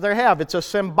it is that they have. It's a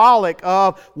symbolic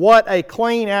of what a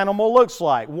clean animal looks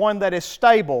like. One that is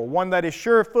stable, one that is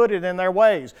sure-footed in their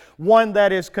ways, one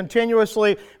that is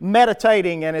continuously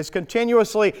meditating and is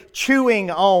continuously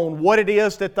chewing on what it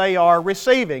is that they are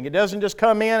receiving. It doesn't just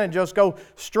come in and just go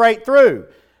straight through.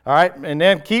 All right, and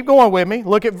then keep going with me.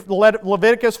 Look at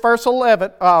Leviticus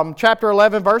chapter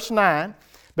 11, verse 9.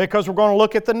 Because we're going to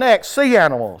look at the next, sea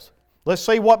animals. Let's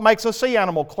see what makes a sea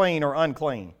animal clean or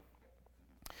unclean.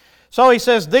 So he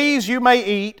says, These you may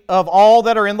eat of all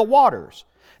that are in the waters.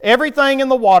 Everything in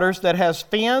the waters that has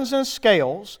fins and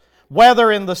scales,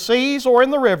 whether in the seas or in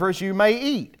the rivers, you may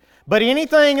eat. But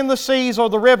anything in the seas or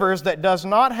the rivers that does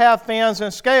not have fins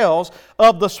and scales,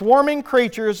 of the swarming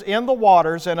creatures in the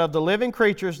waters and of the living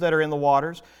creatures that are in the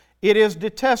waters, it is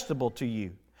detestable to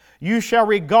you. You shall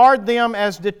regard them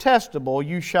as detestable.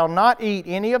 You shall not eat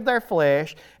any of their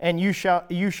flesh, and you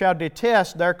shall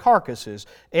detest their carcasses.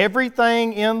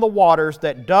 Everything in the waters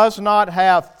that does not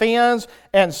have fins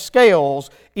and scales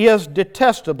is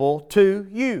detestable to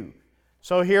you.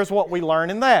 So here's what we learn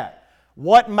in that.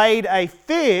 What made a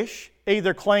fish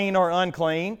either clean or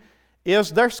unclean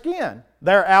is their skin,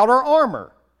 their outer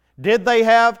armor. Did they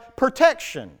have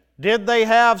protection? Did they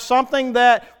have something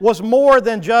that was more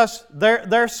than just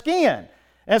their skin?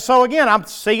 And so again, I'm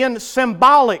seeing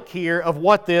symbolic here of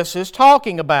what this is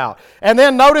talking about. And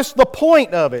then notice the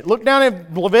point of it. Look down in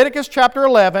Leviticus chapter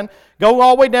 11. Go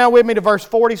all the way down with me to verse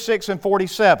 46 and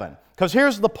 47. Because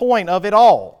here's the point of it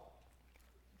all.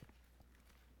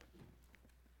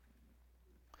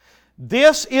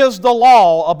 This is the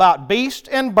law about beast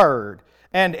and bird,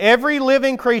 and every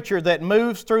living creature that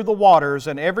moves through the waters,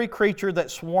 and every creature that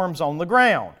swarms on the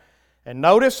ground. And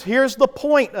notice, here's the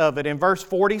point of it in verse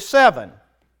 47.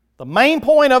 The main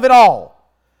point of it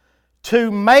all. To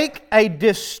make a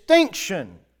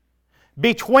distinction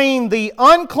between the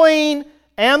unclean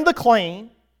and the clean,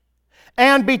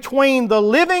 and between the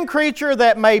living creature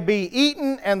that may be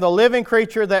eaten and the living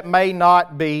creature that may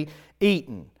not be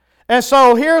eaten. And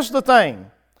so here's the thing.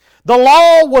 The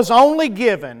law was only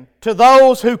given to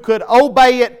those who could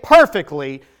obey it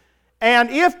perfectly, and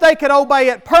if they could obey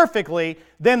it perfectly,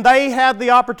 then they had the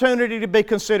opportunity to be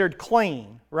considered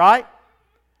clean, right?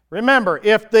 Remember,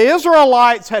 if the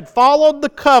Israelites had followed the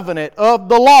covenant of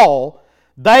the law,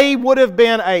 they would have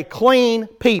been a clean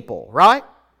people, right?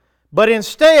 But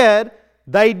instead,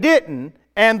 they didn't,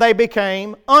 and they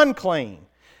became unclean.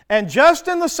 And just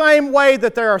in the same way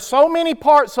that there are so many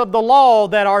parts of the law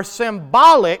that are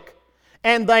symbolic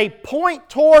and they point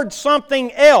towards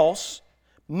something else,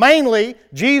 mainly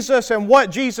Jesus and what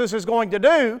Jesus is going to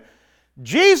do,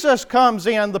 Jesus comes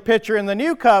in the picture in the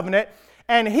New Covenant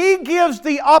and He gives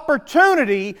the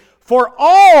opportunity for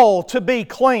all to be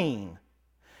clean.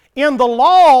 In the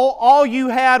law, all you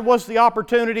had was the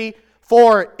opportunity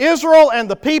for Israel and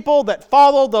the people that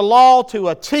followed the law to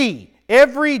a T.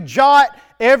 Every jot,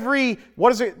 every,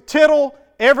 tittle,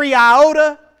 every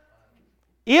iota.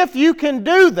 If you can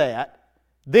do that,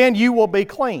 then you will be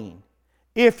clean.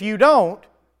 If you don't,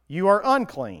 you are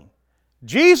unclean.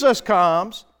 Jesus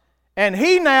comes and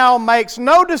He now makes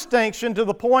no distinction to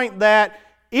the point that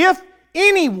if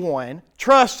anyone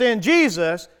trusts in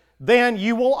Jesus, then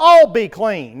you will all be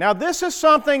clean. Now this is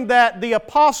something that the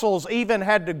apostles even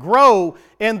had to grow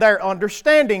in their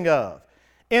understanding of.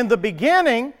 In the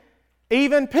beginning,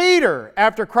 even Peter,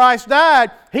 after Christ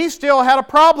died, he still had a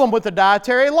problem with the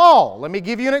dietary law. Let me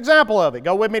give you an example of it.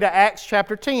 Go with me to Acts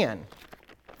chapter 10.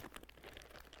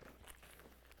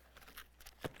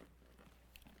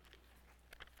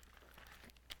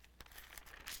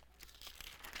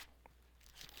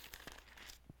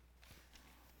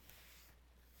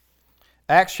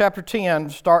 Acts chapter 10,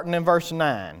 starting in verse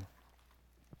 9.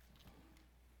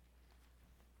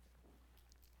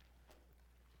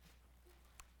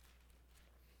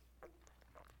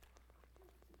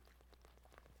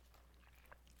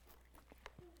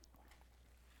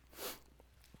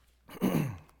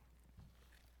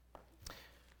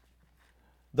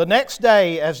 The next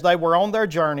day, as they were on their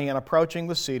journey and approaching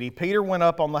the city, Peter went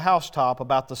up on the housetop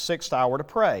about the 6th hour to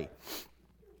pray.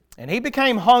 And he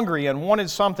became hungry and wanted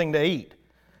something to eat.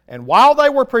 And while they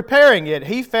were preparing it,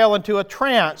 he fell into a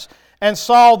trance and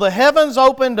saw the heavens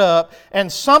opened up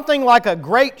and something like a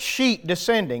great sheet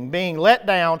descending, being let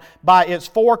down by its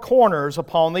four corners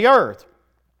upon the earth.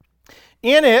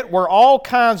 In it were all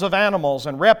kinds of animals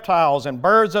and reptiles and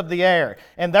birds of the air.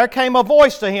 And there came a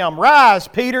voice to him, "Rise,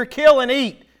 Peter, kill and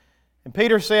eat." And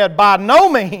Peter said, "By no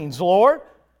means, Lord,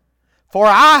 for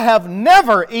I have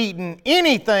never eaten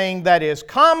anything that is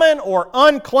common or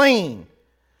unclean."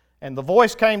 And the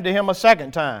voice came to him a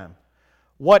second time,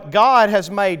 "What God has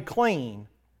made clean,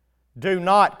 do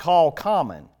not call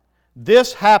common."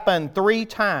 This happened 3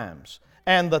 times.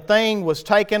 And the thing was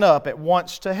taken up at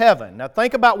once to heaven. Now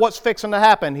think about what's fixing to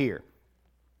happen here.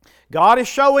 God is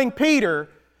showing Peter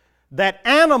that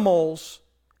animals,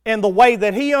 in the way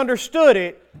that he understood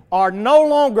it, are no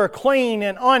longer clean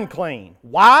and unclean.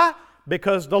 Why?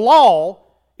 Because the law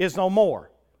is no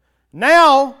more.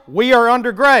 Now we are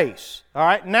under grace. All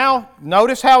right, now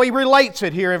notice how he relates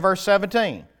it here in verse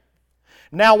 17.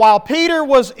 Now while Peter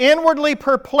was inwardly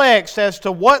perplexed as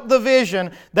to what the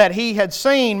vision that he had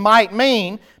seen might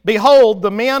mean, behold, the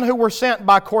men who were sent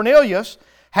by Cornelius,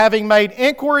 having made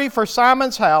inquiry for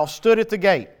Simon's house, stood at the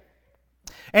gate.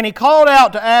 And he called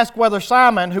out to ask whether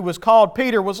Simon, who was called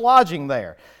Peter, was lodging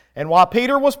there. And while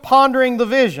Peter was pondering the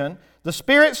vision, the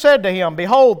Spirit said to him,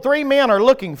 "Behold, 3 men are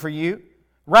looking for you.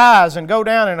 Rise and go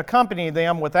down and accompany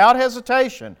them without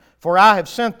hesitation, for I have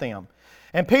sent them."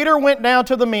 And Peter went down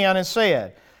to the men and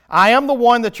said, "I am the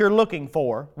one that you're looking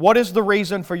for. What is the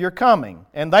reason for your coming?"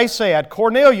 And they said,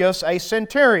 "Cornelius, a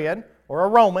centurion," or a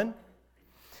Roman,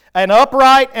 "an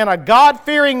upright and a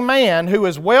God-fearing man who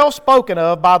is well spoken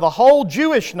of by the whole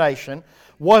Jewish nation,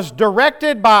 was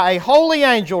directed by a holy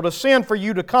angel to send for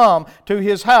you to come to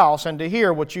his house and to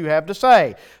hear what you have to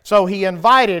say." So he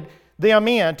invited them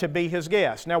in to be His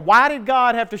guests. Now, why did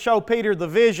God have to show Peter the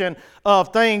vision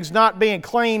of things not being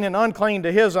clean and unclean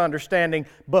to his understanding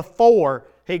before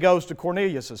he goes to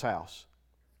Cornelius' house?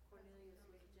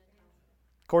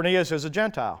 Cornelius is a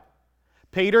Gentile.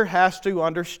 Peter has to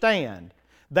understand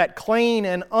that clean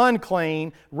and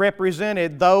unclean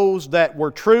represented those that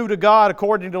were true to God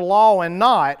according to the law and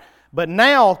not, but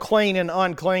now clean and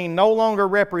unclean no longer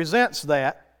represents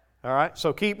that. All right,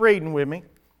 so keep reading with me.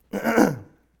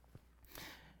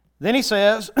 Then he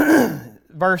says,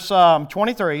 verse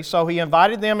 23, so he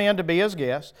invited them in to be his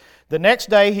guests. The next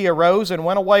day he arose and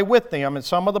went away with them, and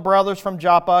some of the brothers from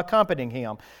Joppa accompanying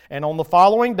him. And on the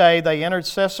following day they entered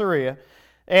Caesarea,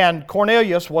 and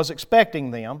Cornelius was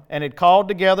expecting them, and had called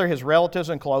together his relatives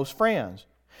and close friends.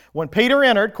 When Peter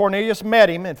entered, Cornelius met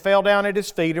him and fell down at his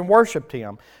feet and worshipped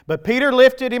him. But Peter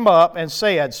lifted him up and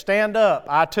said, Stand up,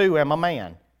 I too am a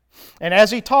man. And as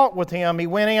he talked with him, he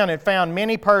went in and found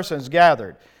many persons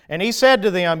gathered. And he said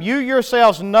to them, You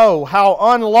yourselves know how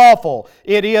unlawful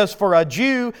it is for a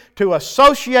Jew to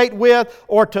associate with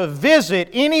or to visit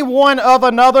anyone of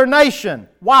another nation.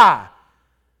 Why?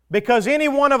 Because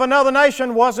anyone of another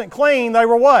nation wasn't clean, they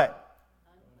were what?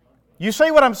 You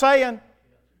see what I'm saying?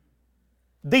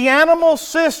 The animal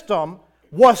system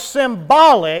was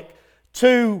symbolic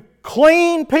to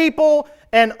clean people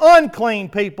and unclean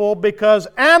people because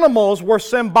animals were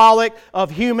symbolic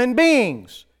of human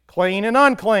beings, clean and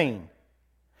unclean.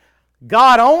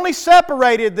 God only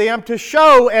separated them to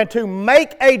show and to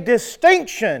make a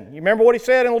distinction. You remember what He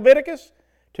said in Leviticus?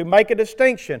 To make a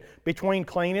distinction between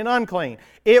clean and unclean.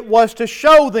 It was to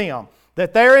show them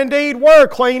that there indeed were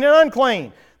clean and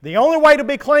unclean. The only way to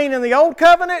be clean in the Old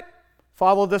Covenant,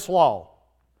 follow this law.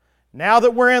 Now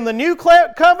that we're in the New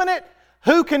Covenant,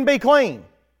 who can be clean?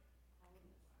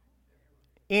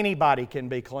 Anybody can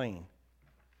be clean.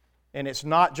 And it's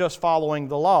not just following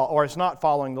the law, or it's not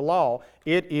following the law,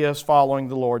 it is following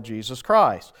the Lord Jesus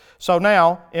Christ. So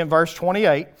now, in verse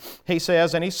 28, he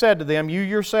says, And he said to them, You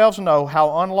yourselves know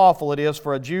how unlawful it is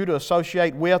for a Jew to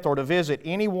associate with or to visit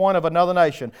any one of another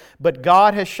nation. But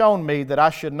God has shown me that I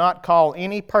should not call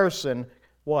any person,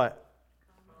 what?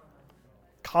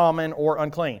 Common or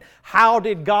unclean. How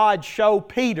did God show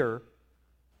Peter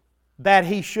that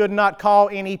he should not call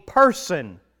any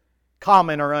person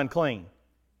common or unclean?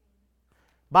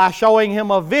 By showing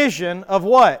him a vision of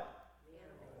what?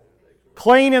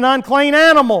 Clean and unclean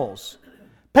animals.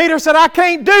 Peter said, I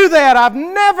can't do that. I've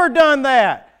never done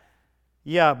that.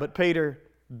 Yeah, but Peter,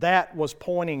 that was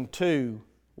pointing to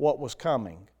what was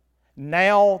coming.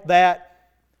 Now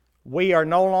that we are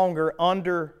no longer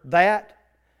under that,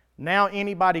 now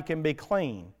anybody can be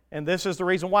clean. And this is the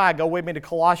reason why. Go with me to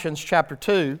Colossians chapter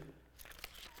 2.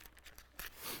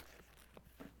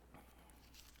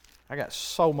 I got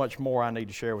so much more I need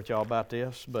to share with y'all about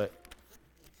this, but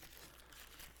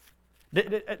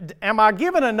am I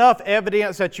giving enough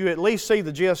evidence that you at least see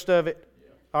the gist of it?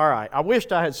 All right. I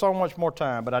wished I had so much more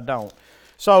time, but I don't.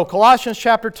 So Colossians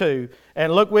chapter 2,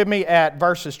 and look with me at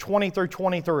verses 20 through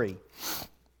 23.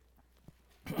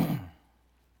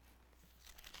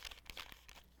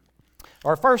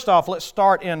 Or first off, let's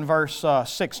start in verse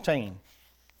 16.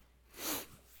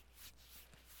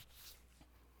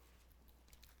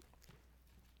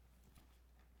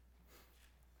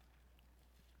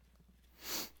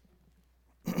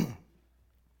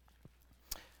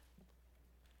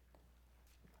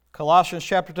 Colossians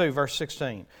chapter 2, verse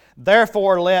 16.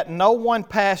 Therefore, let no one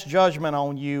pass judgment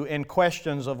on you in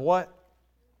questions of what?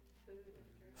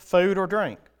 Food or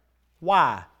drink.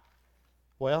 Why?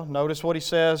 Well, notice what he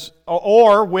says.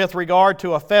 Or with regard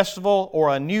to a festival or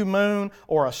a new moon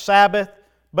or a Sabbath.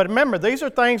 But remember, these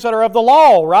are things that are of the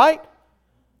law, right?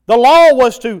 The law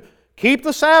was to keep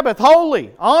the Sabbath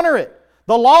holy, honor it.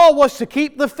 The law was to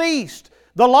keep the feast.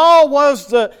 The law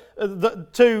was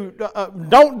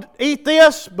don't eat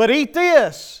this, but eat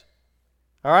this.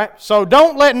 All right? So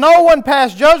don't let no one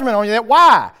pass judgment on you.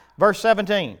 Why? Verse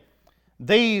 17.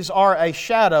 These are a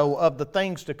shadow of the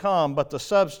things to come, but the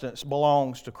substance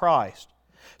belongs to Christ.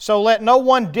 So let no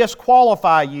one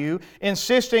disqualify you,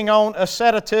 insisting on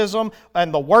asceticism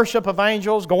and the worship of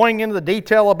angels, going into the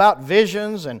detail about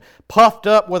visions and puffed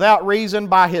up without reason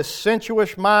by his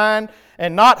sensuous mind,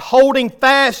 and not holding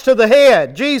fast to the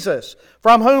head, Jesus,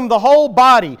 from whom the whole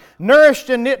body,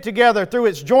 nourished and knit together through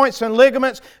its joints and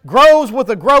ligaments, grows with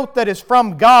a growth that is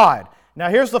from God. Now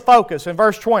here's the focus in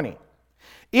verse 20.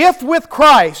 If with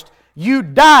Christ you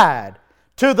died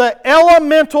to the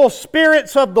elemental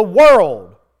spirits of the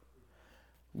world,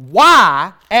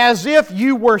 Why, as if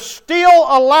you were still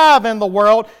alive in the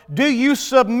world, do you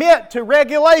submit to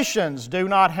regulations? Do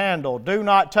not handle, do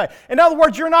not take. In other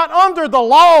words, you're not under the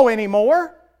law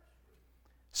anymore.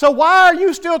 So why are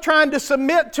you still trying to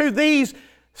submit to these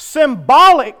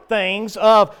symbolic things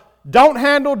of don't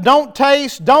handle, don't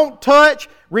taste, don't touch,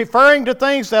 referring to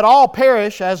things that all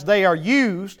perish as they are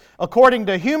used according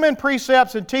to human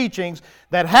precepts and teachings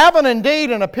that have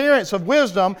indeed an appearance of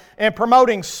wisdom in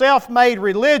promoting self-made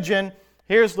religion?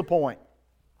 Here's the point.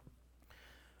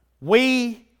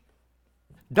 We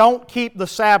don't keep the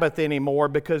Sabbath anymore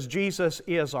because Jesus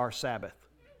is our Sabbath,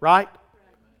 right?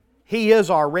 He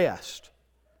is our rest.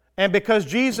 And because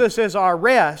Jesus is our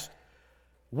rest,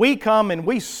 we come and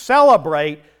we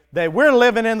celebrate that we're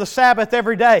living in the Sabbath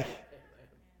every day.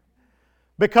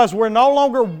 Because we're no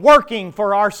longer working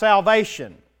for our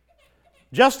salvation.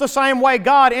 Just the same way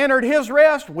God entered His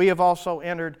rest, we have also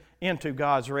entered into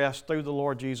God's rest through the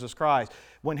Lord Jesus Christ.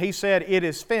 When He said, "It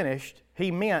is finished,"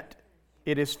 He meant,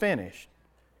 "It is finished."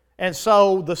 And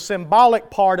so the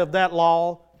symbolic part of that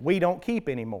law, we don't keep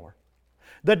anymore.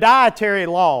 The dietary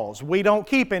laws, we don't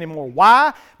keep anymore.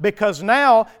 Why? Because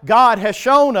now God has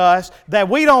shown us that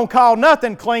we don't call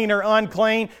nothing clean or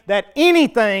unclean, that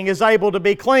anything is able to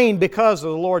be clean because of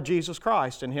the Lord Jesus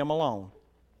Christ and Him alone.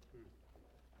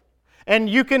 And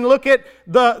you can look at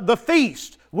the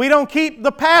feast. We don't keep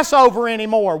the Passover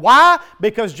anymore. Why?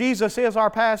 Because Jesus is our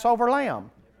Passover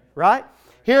lamb. Right?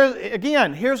 Here's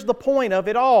the point of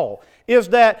it all. Is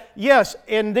that, yes,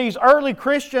 in these early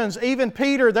Christians, even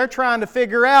Peter, they're trying to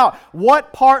figure out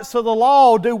what parts of the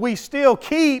law do we still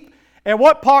keep and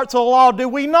what parts of the law do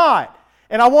we not.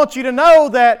 And I want you to know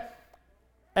that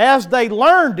as they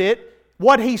learned it,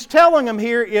 what he's telling them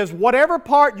here is whatever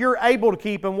part you're able to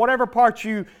keep and whatever part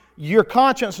your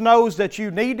conscience knows that you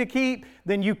need to keep,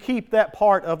 then you keep that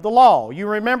part of the law. You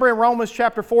remember in Romans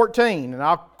chapter 14, and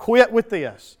I'll quit with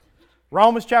this.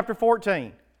 Romans chapter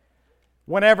 14.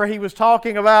 Whenever he was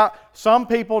talking about some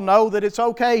people know that it's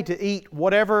okay to eat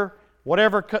whatever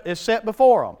is set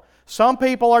before them. Some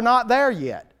people are not there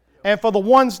yet. And for the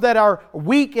ones that are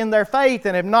weak in their faith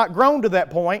and have not grown to that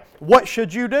point, what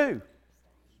should you do?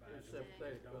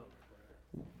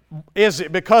 Is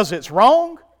it because it's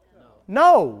wrong?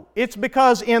 No. It's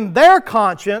because in their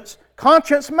conscience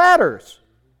matters.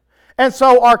 And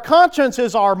so our conscience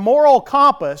is our moral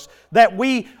compass that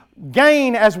we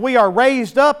gain as we are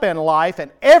raised up in life, and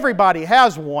everybody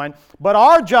has one, but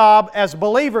our job as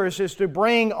believers is to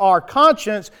bring our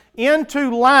conscience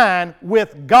into line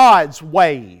with God's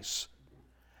ways.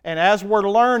 And as we're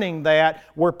learning that,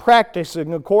 we're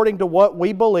practicing according to what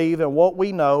we believe and what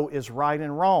we know is right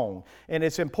and wrong. And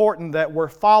it's important that we're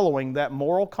following that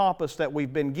moral compass that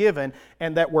we've been given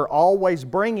and that we're always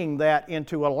bringing that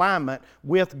into alignment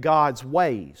with God's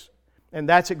ways. And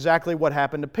that's exactly what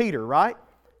happened to Peter, right?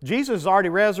 Jesus is already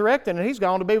resurrected and He's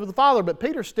gone to be with the Father, but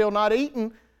Peter's still not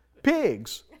eating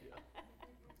pigs.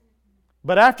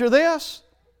 But after this,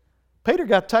 Peter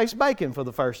got to taste bacon for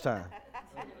the first time.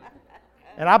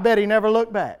 And I bet he never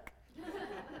looked back.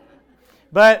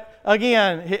 But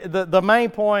again, the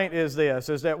main point is this,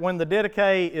 is that when the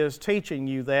Didache is teaching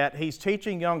you that, he's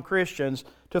teaching young Christians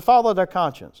to follow their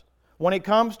conscience. When it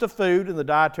comes to food and the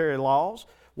dietary laws,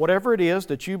 whatever it is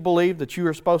that you believe that you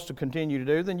are supposed to continue to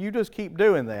do, then you just keep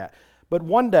doing that. But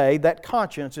one day, that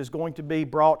conscience is going to be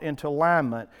brought into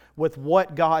alignment with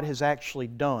what God has actually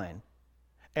done.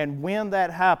 And when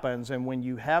that happens, and when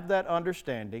you have that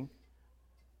understanding,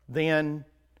 then,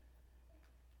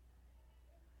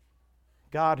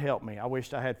 God help me, I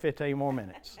wished I had 15 more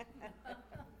minutes.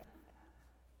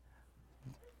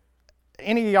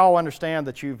 Any of y'all understand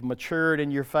that you've matured in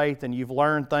your faith and you've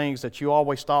learned things that you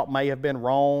always thought may have been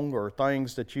wrong or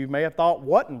things that you may have thought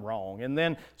wasn't wrong. And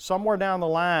then somewhere down the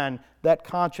line, that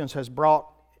conscience has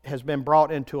been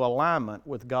brought into alignment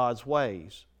with God's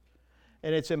ways.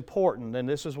 And it's important, and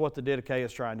this is what the Didache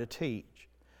is trying to teach,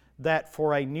 that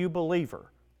for a new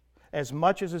believer, as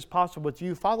much as is possible with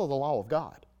you, follow the law of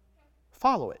God.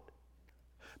 Follow it.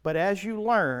 But as you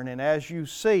learn and as you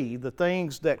see the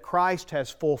things that Christ has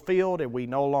fulfilled and we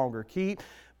no longer keep,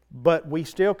 but we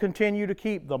still continue to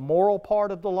keep the moral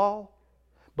part of the law,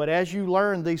 but as you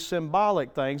learn these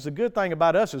symbolic things, the good thing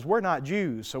about us is we're not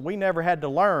Jews, so we never had to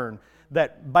learn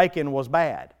that bacon was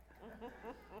bad.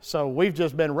 So we've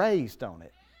just been raised on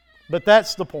it. But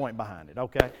that's the point behind it,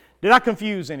 okay? Did I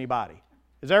confuse anybody?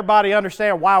 Does everybody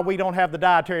understand why we don't have the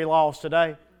dietary laws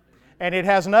today? And it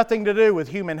has nothing to do with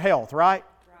human health, right?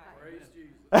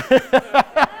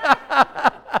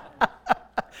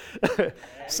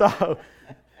 So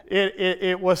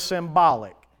it was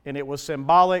symbolic, and it was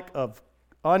symbolic of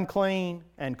unclean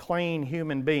and clean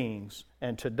human beings.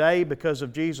 And today, because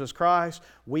of Jesus Christ,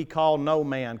 we call no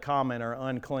man common or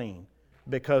unclean,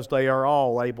 because they are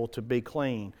all able to be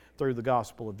clean through the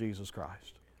gospel of Jesus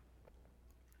Christ.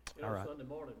 You know, All right. Sunday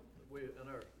morning, in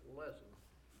our lesson,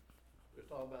 we were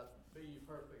talking about be ye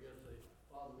perfect as the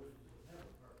Father which is in heaven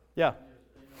perfect. Yeah.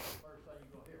 And the first thing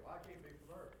you're going to hear, well, I can't be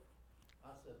perfect.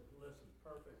 I said, listen,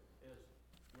 perfect is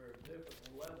we're at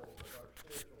different levels of our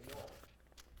spiritual walk.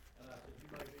 And I said, you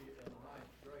may be in the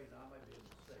 9th grade and I may be in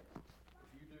the 6th. If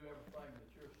you do everything that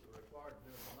you're required to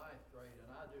do in the 9th grade and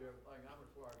I do everything I'm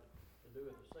required to do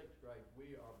in the 6th grade,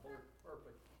 we are both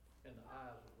perfect in the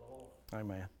eyes of the Lord.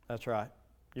 Amen. That's right.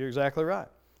 You're exactly right.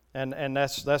 And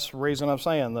that's the reason I'm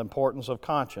saying the importance of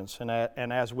conscience. And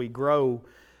as we grow,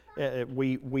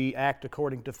 we act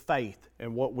according to faith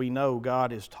and what we know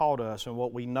God has taught us and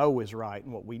what we know is right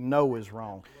and what we know is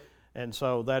wrong. And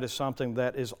so that is something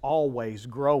that is always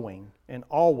growing and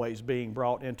always being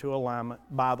brought into alignment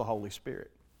by the Holy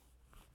Spirit.